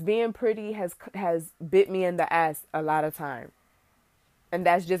because being pretty has bit me in the ass a lot of time, and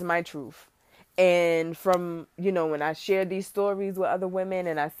that's just my truth. And from, when I share these stories with other women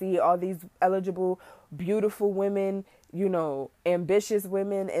and I see all these eligible, beautiful women, ambitious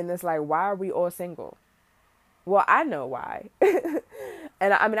women, and it's like, why are we all single? Well, I know why.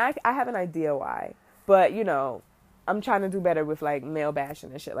 And I mean, I have an idea why, but I'm trying to do better with like male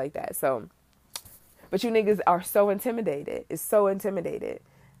bashing and shit like that. So, but you niggas are so intimidated. It's so intimidated.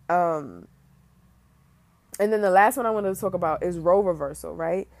 And then the last one I wanted to talk about is role reversal,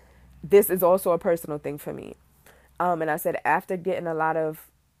 right? This is also a personal thing for me. And I said, after getting a lot of,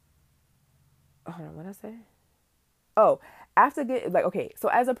 hold on, what did I say? Oh, after getting okay. So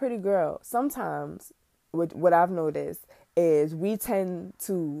as a pretty girl, sometimes what I've noticed is we tend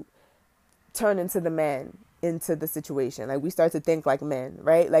to turn into the man into the situation. Like we start to think like men,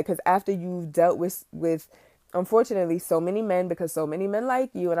 right? Like, because after you've dealt with unfortunately so many men, because so many men like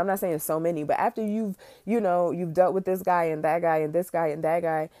you, and I'm not saying so many, but after you've dealt with this guy and that guy and this guy and that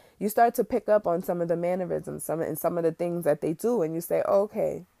guy, you start to pick up on some of the mannerisms, some of the things that they do, and you say,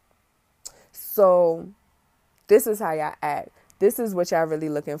 okay, so this is how y'all act. This is what y'all really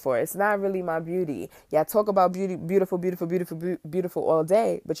looking for. It's not really my beauty. Y'all talk about beautiful all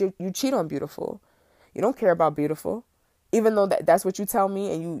day, but you cheat on beautiful. You don't care about beautiful, even though that's what you tell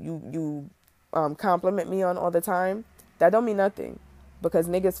me and you compliment me on all the time. That don't mean nothing, because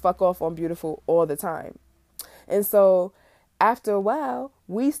niggas fuck off on beautiful all the time. And so after a while,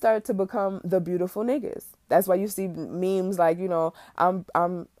 we start to become the beautiful niggas. That's why you see memes like, I'm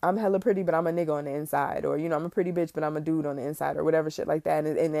hella pretty, but I'm a nigga on the inside, or I'm a pretty bitch, but I'm a dude on the inside, or whatever shit like that.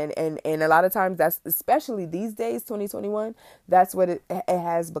 And a lot of times, that's, especially these days, 2021, that's what it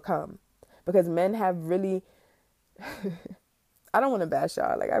has become, because men have really I don't want to bash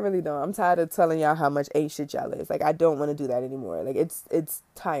y'all. Like, I really don't. I'm tired of telling y'all how much ain't shit y'all is. Like, I don't want to do that anymore. Like, it's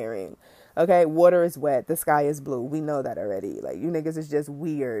tiring. Okay, water is wet, the sky is blue. We know that already. Like, you niggas is just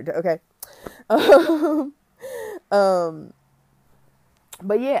weird. Okay.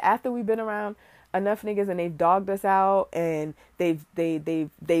 But yeah, after we've been around enough niggas and they've dogged us out and they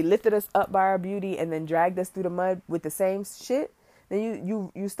lifted us up by our beauty and then dragged us through the mud with the same shit,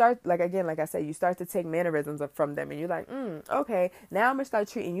 then you start, like, again, like I said, you start to take mannerisms from them and you're like, okay, now I'm gonna start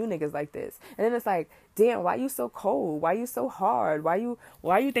treating you niggas like this. And then it's like, damn, why you so cold? Why you so hard? Why you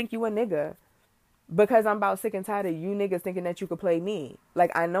think you a nigga? Because I'm about sick and tired of you niggas thinking that you could play me.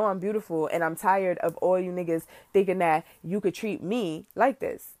 Like, I know I'm beautiful and I'm tired of all you niggas thinking that you could treat me like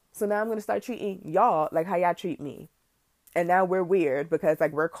this. So now I'm going to start treating y'all like how y'all treat me. And now we're weird because,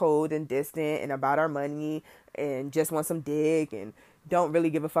 like, we're cold and distant and about our money and just want some dick and don't really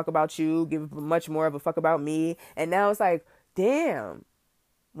give a fuck about you, give much more of a fuck about me. And now it's like, damn,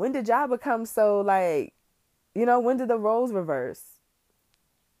 when did y'all become so, like, you know, when did the roles reverse?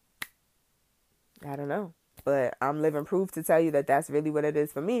 I don't know, but I'm living proof to tell you that that's really what it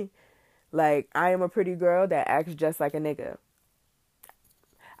is for me. Like, I am a pretty girl that acts just like a nigga.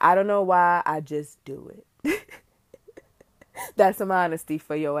 I don't know why, I just do it. That's some honesty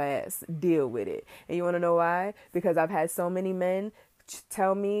for your ass. Deal with it. And you want to know why? Because I've had so many men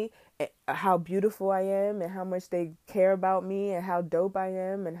tell me how beautiful I am and how much they care about me and how dope I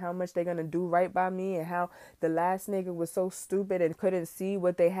am and how much they're going to do right by me and how the last nigga was so stupid and couldn't see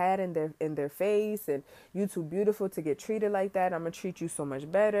what they had in their face, and you too beautiful to get treated like that. I'm going to treat you so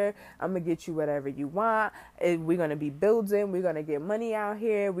much better. I'm going to get you whatever you want. We're going to be building. We're going to get money out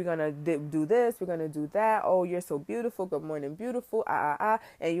here. We're going to do this. We're going to do that. Oh, you're so beautiful. Good morning, beautiful. And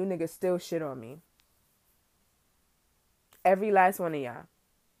you niggas still shit on me. Every last one of y'all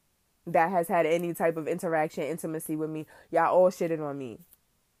that has had any type of interaction, intimacy with me, y'all all shitted on me.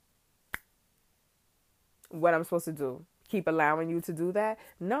 What I'm supposed to do? Keep allowing you to do that?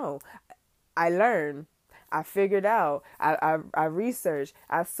 No. I learned. I figured out. I researched.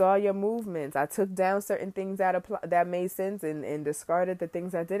 I saw your movements. I took down certain things that made sense and discarded the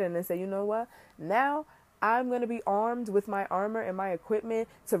things that didn't, and said, you know what? Now I'm going to be armed with my armor and my equipment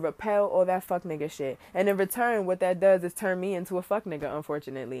to repel all that fuck nigga shit. And in return, what that does is turn me into a fuck nigga,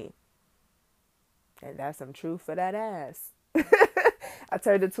 unfortunately. And that's some truth for that ass. I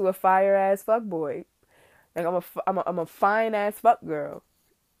turned into a fire ass fuck boy. Like, I'm a fine ass fuck girl.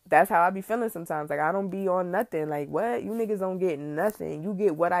 That's how I be feeling sometimes. Like, I don't be on nothing. Like, what? You niggas don't get nothing. You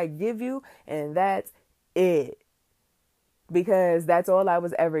get what I give you, and that's it. Because that's all I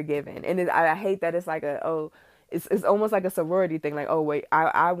was ever given. And I hate that it's like it's almost like a sorority thing. Like, oh, wait,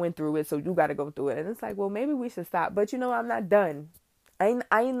 I went through it, so you got to go through it. And it's like, well, maybe we should stop. But, you know, I'm not done. I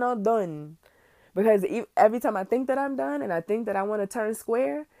ain't not done. Because every time I think that I'm done and I think that I want to turn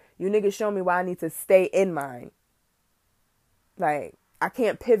square, you niggas show me why I need to stay in mine. Like, I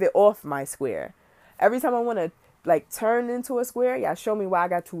can't pivot off my square. Every time I want to, like, turn into a square, y'all show me why I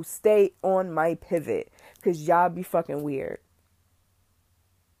got to stay on my pivot. Because y'all be fucking weird.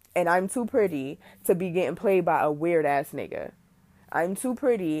 And I'm too pretty to be getting played by a weird ass nigga. I'm too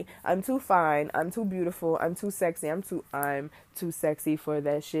pretty. I'm too fine. I'm too beautiful. I'm too sexy. I'm too sexy for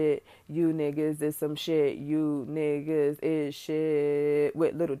that shit. You niggas is some shit. You niggas is shit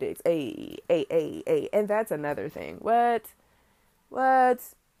with little dicks. Ay. And that's another thing. What? We're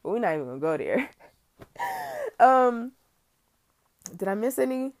not even gonna go there. Did I miss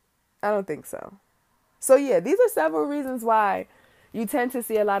any? I don't think so. So yeah, these are several reasons why you tend to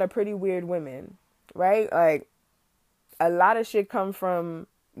see a lot of pretty weird women, right? Like, a lot of shit come from,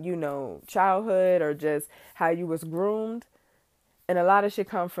 you know, childhood or just how you was groomed. And a lot of shit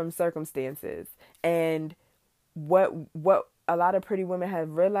come from circumstances. And what a lot of pretty women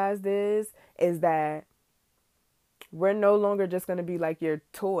have realized is that we're no longer just going to be like your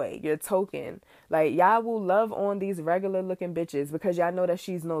toy, your token. Like, y'all will love on these regular looking bitches because y'all know that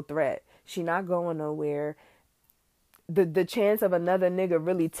she's no threat. She not going nowhere. The chance of another nigga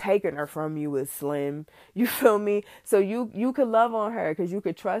really taking her from you is slim. You feel me? So you could love on her because you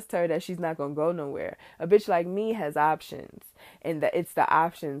could trust her that she's not going to go nowhere. A bitch like me has options, and that it's the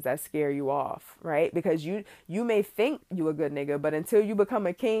options that scare you off, right? Because you may think you a good nigga, but until you become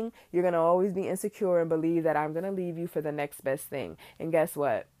a king, you're going to always be insecure and believe that I'm going to leave you for the next best thing. And guess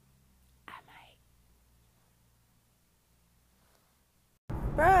what? I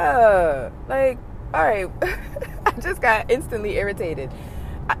might. Bruh, like, all right. I just got instantly irritated.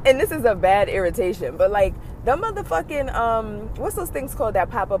 And this is a bad irritation, but like, the motherfucking, what's those things called that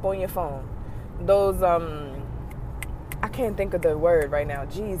pop up on your phone? Those, I can't think of the word right now.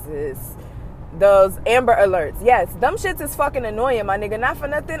 Jesus. Those Amber Alerts. Yes, them shits is fucking annoying, my nigga. Not for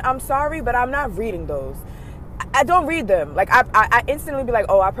nothing. I'm sorry, but I'm not reading those. I don't read them. Like, I instantly be like,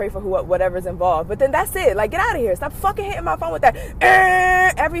 oh, I pray for whatever's involved. But then that's it. Like, get out of here. Stop fucking hitting my phone with that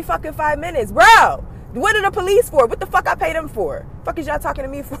every fucking 5 minutes. Bro, what are the police for? What the fuck I pay them for? Fuck is y'all talking to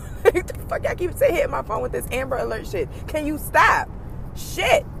me for? The fuck y'all keep saying hitting my phone with this Amber Alert shit? Can you stop?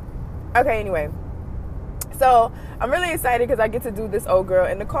 Shit. Okay, anyway. So, I'm really excited because I get to do this old girl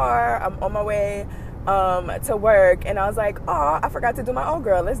in the car. I'm on my way to work, and I was like, oh, I forgot to do my old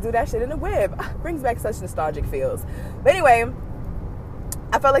girl. Let's do that shit in the whip. Brings back such nostalgic feels. But anyway,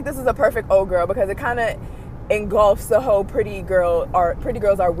 I felt like this is a perfect old girl because it kind of engulfs the whole pretty girls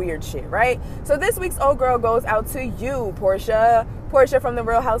are weird shit, right? So this week's old girl goes out to you, Portia from the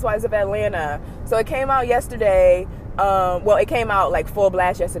Real Housewives of Atlanta. So it came out yesterday. Well, it came out like full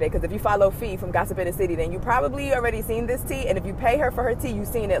blast yesterday, because if you follow Fee from Gossip in the City, then you probably already seen this tea, and if you pay her for her tea, you've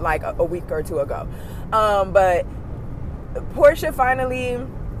seen it like a week or two ago. But Portia finally,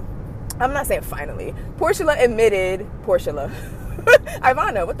 I'm not saying finally, Portia admitted,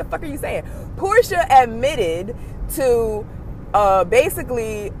 Ivana, what the fuck are you saying? Portia admitted to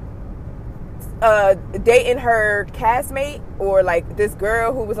basically dating her castmate, or like this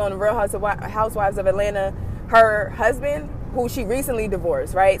girl who was on the Real Housewives of Atlanta, her husband, who she recently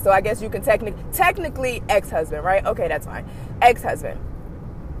divorced, right? So I guess you can technically ex-husband, right? Okay, that's fine. Ex-husband.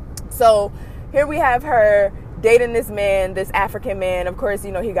 So here we have her dating this man, this African man. Of course,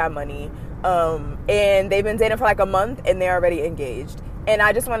 you know, he got money. And they've been dating for like a month, and they're already engaged. And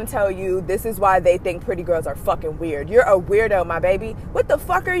I just want to tell you, this is why they think pretty girls are fucking weird. You're a weirdo, my baby. What the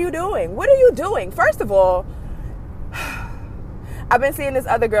fuck are you doing? What are you doing? First of all, I've been seeing this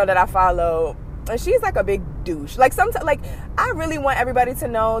other girl that I follow, and she's like a big douche. Like, sometimes, like, I really want everybody to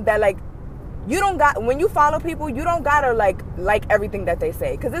know that, like, you don't got, when you follow people, you don't gotta like everything that they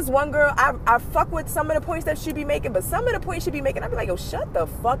say. Because this one girl, I fuck with some of the points that she be making, but some of the points she be making, I be like, yo, shut the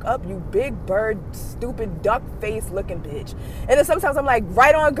fuck up, you big bird, stupid duck face looking bitch. And then sometimes I'm like,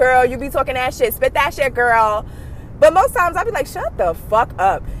 right on, girl, you be talking that shit, spit that shit, girl. But most times I be like, shut the fuck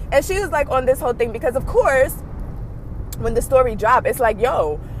up. And she was like on this whole thing, because of course, when the story dropped, it's like,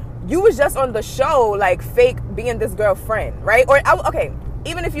 yo, you was just on the show, like, fake being this girlfriend, right? Or, okay,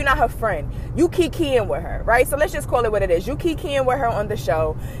 even if you're not her friend, you keying with her, right? So let's just call it what it is. You keying with her on the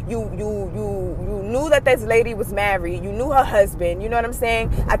show. You knew that this lady was married. You knew her husband. You know what I'm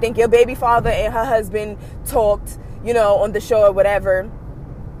saying? I think your baby father and her husband talked, you know, on the show or whatever.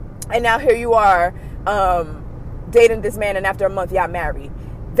 And now here you are, dating this man, and after a month, y'all married.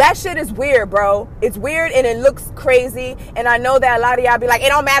 That shit is weird, bro. It's weird, and it looks crazy. And I know that a lot of y'all be like, it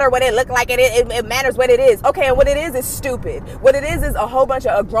don't matter what it look like. It matters what it is. Okay, and what it is stupid. What it is a whole bunch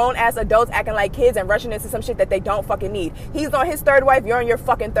of grown-ass adults acting like kids and rushing into some shit that they don't fucking need. He's on his third wife. You're on your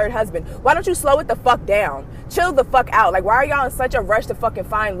fucking third husband. Why don't you slow it the fuck down? Chill the fuck out. Like, why are y'all in such a rush to fucking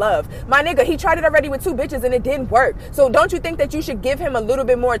find love? My nigga, he tried it already with 2 bitches, and it didn't work. So don't you think that you should give him a little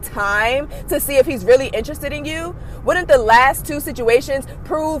bit more time to see if he's really interested in you? Wouldn't the last 2 situations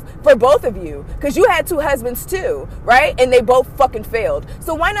prove for both of you? Because you had 2 husbands too, right? And they both fucking failed.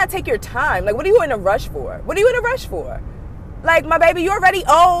 So why not take your time? Like, what are you in a rush for? What are you in a rush for? Like, my baby, you're already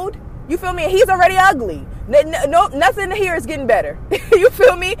old. You feel me? He's already ugly. No, nothing here is getting better. You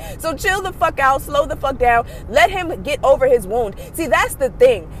feel me? So chill the fuck out, slow the fuck down, let him get over his wound. See, that's the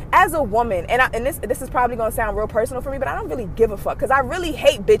thing. As a woman, and this is probably gonna sound real personal for me, but I don't really give a fuck, because I really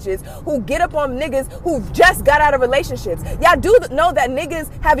hate bitches who get up on niggas who just got out of relationships. Y'all do know that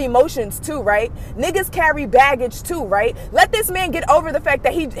niggas have emotions too, right? Niggas carry baggage too, right? Let this man get over the fact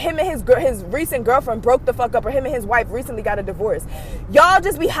that him and his recent girlfriend broke the fuck up, or him and his wife recently got a divorce. Y'all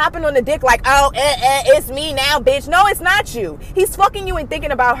just be hopping on the dick like, oh, it's me now, bitch. No, it's not you. He's fucking you and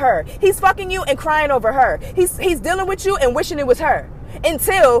thinking about her. He's fucking you and crying over her. He's dealing with you and wishing it was her,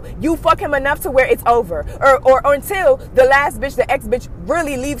 until you fuck him enough to where it's over, or until the last bitch, the ex bitch,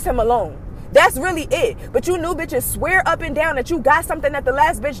 really leaves him alone. That's really it. But you new bitches swear up and down that you got something that the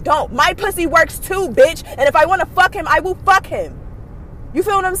last bitch don't. My pussy works too, bitch. And if I want to fuck him, I will fuck him. You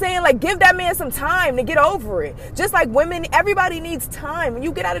feel what I'm saying? Like, give that man some time to get over it. Just like women, everybody needs time. When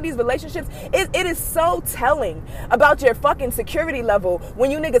you get out of these relationships, it is so telling about your fucking security level when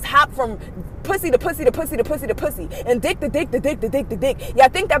you niggas hop from pussy to pussy to pussy to pussy to pussy, and dick to dick to dick to dick to dick. Y'all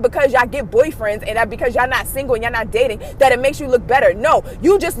think that because y'all get boyfriends and that because y'all not single and y'all not dating, that it makes you look better. No,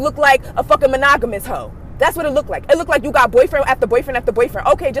 you just look like a fucking monogamous hoe. That's what it looked like. It looked like you got boyfriend after boyfriend after boyfriend.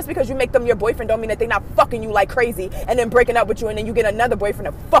 Okay, just because you make them your boyfriend don't mean that they're not fucking you like crazy and then breaking up with you and then you get another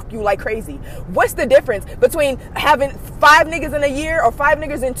boyfriend to fuck you like crazy. What's the difference between having 5 niggas in a year, or 5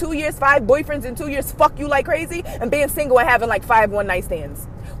 niggas in 2 years, 5 boyfriends in 2 years fuck you like crazy, and being single and having like 5 one-night stands?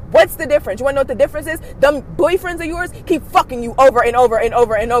 What's the difference? You want to know what the difference is? Them boyfriends of yours keep fucking you over and over and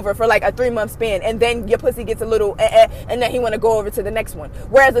over and over for like a 3-month span, and then your pussy gets a little and then he want to go over to the next one.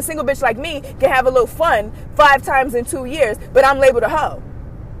 Whereas a single bitch like me can have a little fun 5 times in 2 years, but I'm labeled a hoe.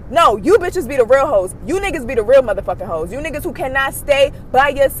 No, you bitches be the real hoes. You niggas be the real motherfucking hoes. You niggas who cannot stay by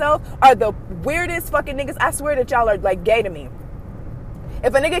yourself are the weirdest fucking niggas. I swear that y'all are like gay to me.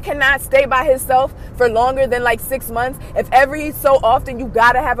 If a nigga cannot stay by himself for longer than like 6 months, if every so often you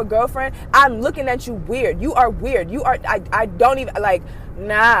gotta have a girlfriend, I'm looking at you weird. You are weird. You are, I don't even, like,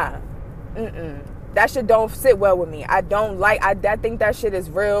 nah. That shit don't sit well with me. I don't like, I think that shit is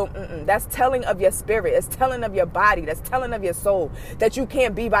real. That's telling of your spirit. It's telling of your body. That's telling of your soul that you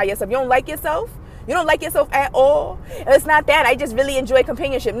can't be by yourself. You don't like yourself? You don't like yourself at all? And it's not that. I just really enjoy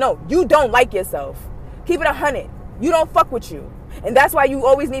companionship. No, you don't like yourself. Keep it 100. You don't fuck with you. And that's why you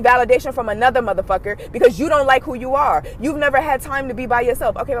always need validation from another motherfucker, because you don't like who you are. You've never had time to be by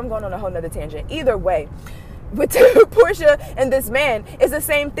yourself. Okay, I'm going on a whole nother tangent. Either way, with Portia and this man, it's the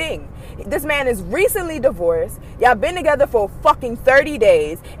same thing. This man is recently divorced. Y'all been together for fucking 30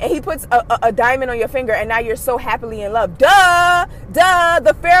 days, and he puts a diamond on your finger, and now you're so happily in love. Duh.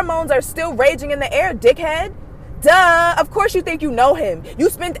 The pheromones are still raging in the air, dickhead. Duh. Of course you think you know him. You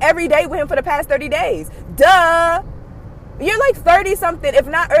spent every day with him for the past 30 days. Duh. You're like 30-something, if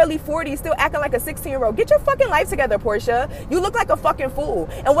not early 40s, still acting like a 16-year-old. Get your fucking life together, Portia. You look like a fucking fool.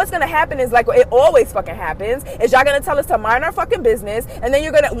 And what's going to happen is, like it always fucking happens, is y'all going to tell us to mind our fucking business, and then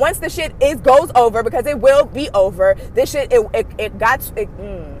you're going to, once the shit goes over, because it will be over, this shit,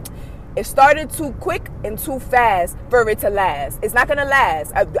 it started too quick and too fast for it to last. It's not going to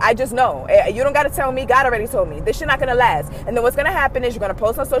last. I just know. You don't got to tell me. God already told me. This shit not going to last. And then what's going to happen is you're going to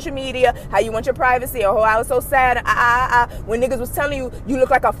post on social media how you want your privacy. Oh, I was so sad. When niggas was telling you, you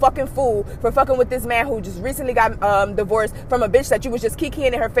look like a fucking fool for fucking with this man who just recently got divorced from a bitch that you was just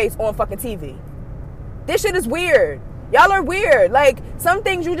kikiing in her face on fucking TV. This shit is weird. Y'all are weird. Like, some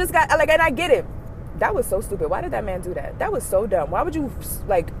things you just got, like, and I get it. That was so stupid. Why did that man do that? That was so dumb. Why would you,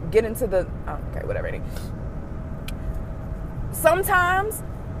 like, get into the... Oh, okay, whatever. Sometimes,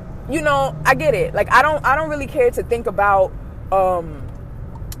 you know, I get it. Like, I don't really care to think about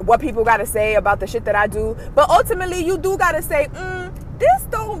what people got to say about the shit that I do. But ultimately, you do got to say, this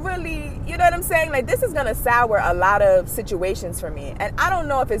don't really... You know what I'm saying? Like, this is going to sour a lot of situations for me. And I don't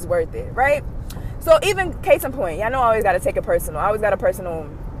know if it's worth it, right? So even case in point, y'all know I always got to take it personal. I always got a personal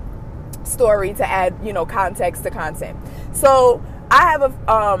story to add, you know, context to content. So I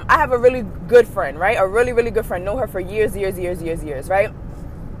have a really good friend, right? A really, really good friend. Know her for years, right?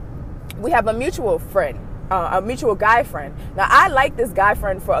 We have a mutual friend, a mutual guy friend. Now, I liked this guy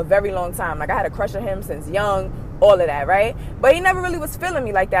friend for a very long time. Like, I had a crush on him since young, all of that, right? But he never really was feeling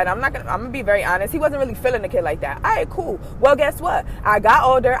me like that. I'm gonna be very honest. He wasn't really feeling a kid like that. All right, cool. Well, guess what? I got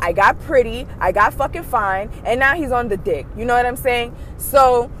older, I got pretty, I got fucking fine, and now he's on the dick. You know what I'm saying?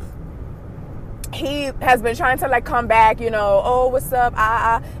 So he has been trying to, like, come back, you know, oh, what's up,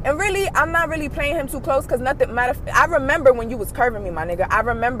 and really, I'm not really playing him too close, because nothing matter. I remember when you was curving me, my nigga. I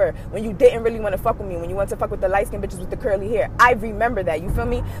remember when you didn't really want to fuck with me, when you wanted to fuck with the light-skinned bitches with the curly hair. I remember that, you feel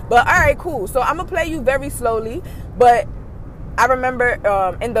me? But, all right, cool. So, I'm gonna play you very slowly, but I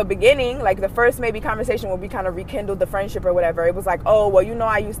remember in the beginning, like, the first maybe conversation where we kind of rekindled the friendship or whatever, it was like, oh, well, you know,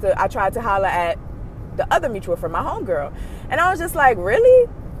 I tried to holler at the other mutual friend, my homegirl, and I was just like, really?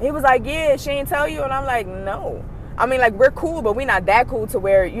 He was like, yeah, she ain't tell you? And I'm like, no. I mean, like, we're cool, but we not that cool to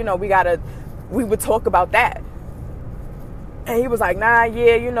where, you know, we would talk about that. And he was like, nah,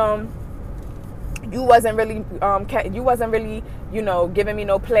 yeah, you know, you wasn't really, you know, giving me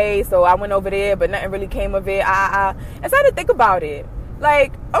no play, so I went over there, but nothing really came of it. And so I had to think about it.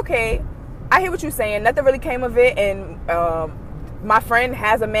 Like, okay, I hear what you're saying. Nothing really came of it, and my friend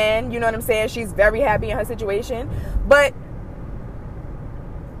has a man, you know what I'm saying? She's very happy in her situation, but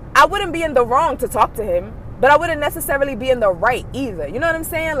I wouldn't be in the wrong to talk to him, but I wouldn't necessarily be in the right either. You know what I'm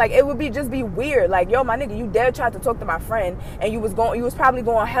saying? Like, it would just be weird. Like, yo, my nigga, you dare tried to talk to my friend, and you was probably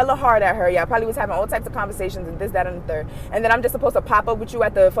going hella hard at her. Y'all probably was having all types of conversations and this, that, and the third. And then I'm just supposed to pop up with you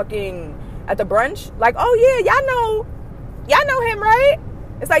at the brunch? Like, oh yeah, y'all know him, right?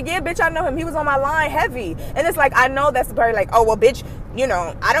 It's like, yeah, bitch, I know him. He was on my line heavy. And it's like, I know that's very like, oh, well, bitch, you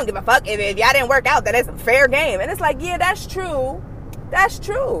know, I don't give a fuck if y'all didn't work out. That is fair game. And it's like, yeah, that's true. That's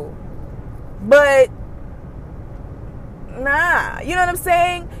true. But nah, you know what I'm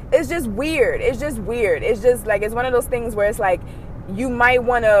saying? It's just weird. It's just like, it's one of those things where it's like, you might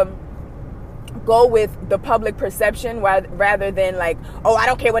want to go with the public perception rather than like, oh, I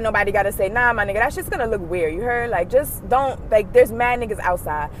don't care what nobody gotta say. Nah, my nigga, that's just gonna look weird. You heard? Like, just don't, like, there's mad niggas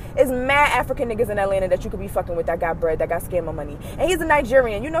outside. It's mad African niggas in Atlanta that you could be fucking with that got bread, that got scammer money. And he's a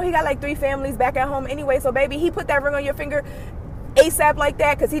Nigerian. You know, he got like 3 families back at home anyway. So baby, he put that ring on your finger ASAP like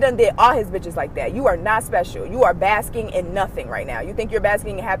that because he done did all his bitches like that. You are not special. You are basking in nothing right now. You think you're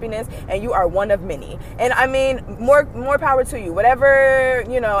basking in happiness, and you are one of many. And I mean, more power to you. Whatever,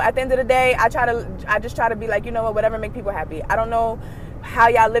 you know, at the end of the day, I just try to be like, you know what, whatever make people happy. I don't know how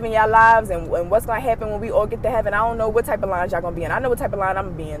y'all living y'all lives and what's gonna happen when we all get to heaven. I don't know what type of lines y'all gonna be in. I know what type of line I'm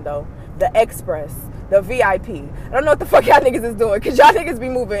gonna be in though. The express, the VIP. I don't know what the fuck y'all niggas is doing, because y'all niggas be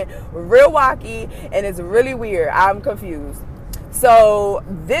moving real wacky and it's really weird. I'm confused. So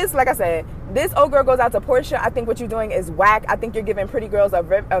this, like I said, this old girl goes out to Portia. I think what you're doing is whack. I think you're giving pretty girls a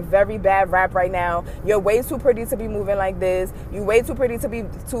very bad rap right now. You're way too pretty to be moving like this. You're way too pretty to be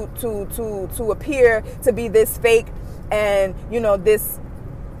to appear to be this fake, and you know this.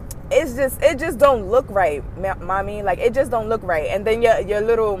 It just don't look right, mommy. Like, it just don't look right. And then your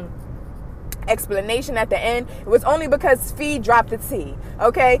little explanation at the end, it was only because Fee dropped the T.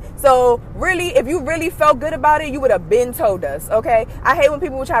 Okay, so really, if you really felt good about it, you would have been told us. Okay, I hate when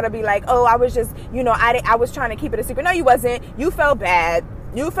people will try to be like, oh, I was just, you know, I was trying to keep it a secret. No, you wasn't. You felt bad.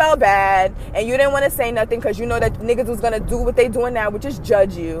 You felt bad, and you didn't want to say nothing because you know that niggas was going to do what they doing now, which is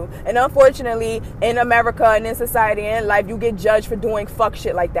judge you. And unfortunately, in America and in society and in life, you get judged for doing fuck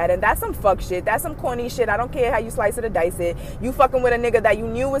shit like that. And that's some fuck shit. That's some corny shit. I don't care how you slice it or dice it. You fucking with a nigga that you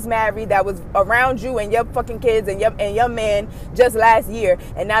knew was married, that was around you and your fucking kids and your man just last year.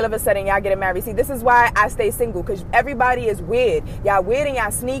 And now all of a sudden, y'all getting married. See, this is why I stay single, because everybody is weird. Y'all weird and y'all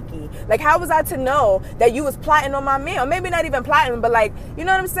sneaky. Like, how was I to know that you was plotting on my man? Or maybe not even plotting, but like, you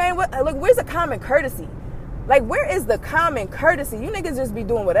know what I'm saying? Look, where's the common courtesy? Like, where is the common courtesy? You niggas just be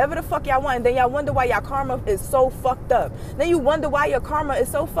doing whatever the fuck y'all want, and then y'all wonder why y'all karma is so fucked up. Then you wonder why your karma is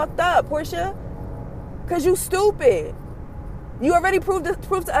so fucked up, Portia. Because you stupid. You already proved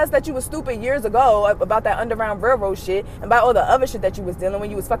to us that you was stupid years ago about that Underground Railroad shit and about all the other shit that you was dealing when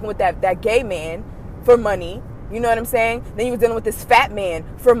you was fucking with that gay man for money. You know what I'm saying? Then you was dealing with this fat man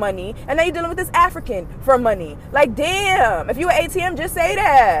for money. And now you're dealing with this African for money. Like, damn. If you were ATM, just say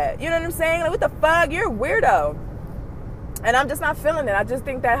that. You know what I'm saying? Like, what the fuck? You're a weirdo. And I'm just not feeling it. I just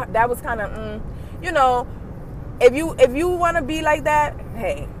think that was kind of, you know, if you want to be like that,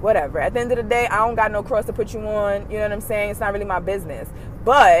 hey, whatever. At the end of the day, I don't got no cross to put you on. You know what I'm saying? It's not really my business.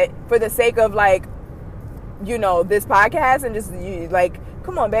 But for the sake of, like, you know, this podcast and just, like,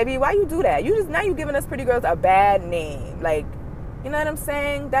 come on, baby, why you do that? Now you giving us pretty girls a bad name. Like, you know what I'm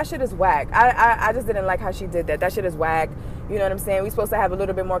saying? That shit is whack. I just didn't like how she did that. That shit is whack. You know what I'm saying? We supposed to have a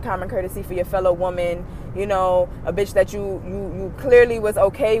little bit more common courtesy for your fellow woman. You know, a bitch that you clearly was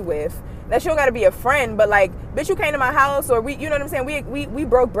okay with. That she don't gotta be a friend, but like, bitch, you came to my house, or you know what I'm saying? We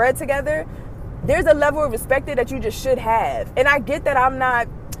broke bread together. There's a level of respect that you just should have. And I get that I'm not.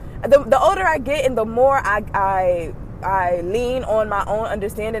 The older I get and the more I lean on my own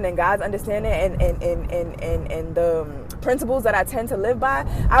understanding and God's understanding and the principles that I tend to live by,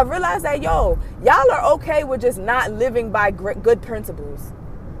 I realize that, y'all are okay with just not living by good principles.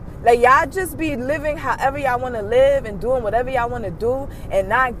 Like, y'all just be living however y'all want to live and doing whatever y'all want to do and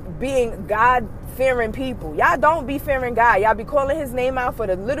not being God-fearing people. Y'all don't be fearing God. Y'all be calling his name out for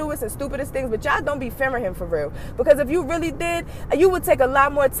the littlest and stupidest things, but y'all don't be fearing him for real. Because if you really did, you would take a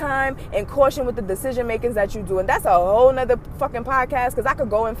lot more time and caution with the decision makings that you do. And that's a whole nother fucking podcast, because I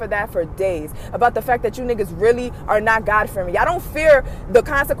could go in for that for days about the fact that you niggas really are not God-fearing. Y'all don't fear the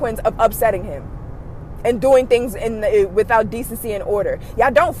consequence of upsetting him and doing things without decency and order. Y'all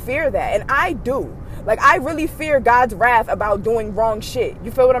don't fear that, and I do. Like, I really fear God's wrath about doing wrong shit.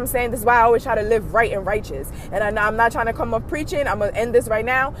 You feel what I'm saying? This is why I always try to live right and righteous. And I'm not trying to come up preaching. I'm gonna end this right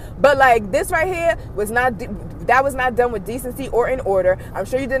now. But like, this right here was not done with decency or in order. I'm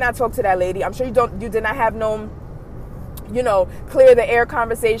sure you did not talk to that lady. I'm sure you did not have no, you know, clear the air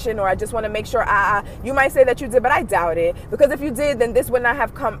conversation, or I just want to make sure you might say that you did, but I doubt it, because if you did, then this would not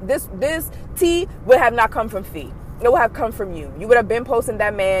have come, this tea would have not come from Fee. It would have come from you. You would have been posting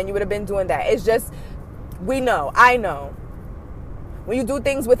that man. You would have been doing that. It's just, I know when you do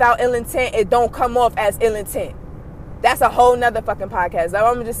things without ill intent, it don't come off as ill intent. That's a whole nother fucking podcast.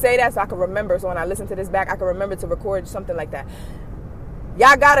 I'm gonna just say that so I can remember, so when I listen to this back, I can remember to record something like that.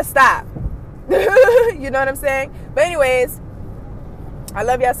 Y'all gotta stop. You know what I'm saying? But anyways, I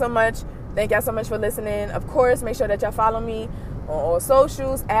love y'all so much. Thank y'all so much for listening. Of course, make sure that y'all follow me on all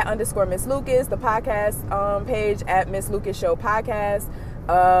socials at _Miss Lucas, the podcast page at Miss Lucas Show Podcast.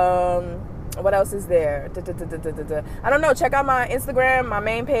 What else is there? I don't know. Check out my Instagram, my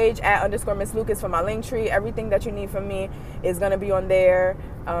main page at _Miss Lucas for my link tree. Everything that you need from me is going to be on there.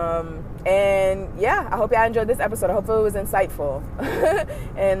 And yeah, I hope y'all enjoyed this episode. I hope it was insightful.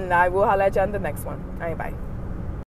 And I will holler at you on the next one. All right, bye.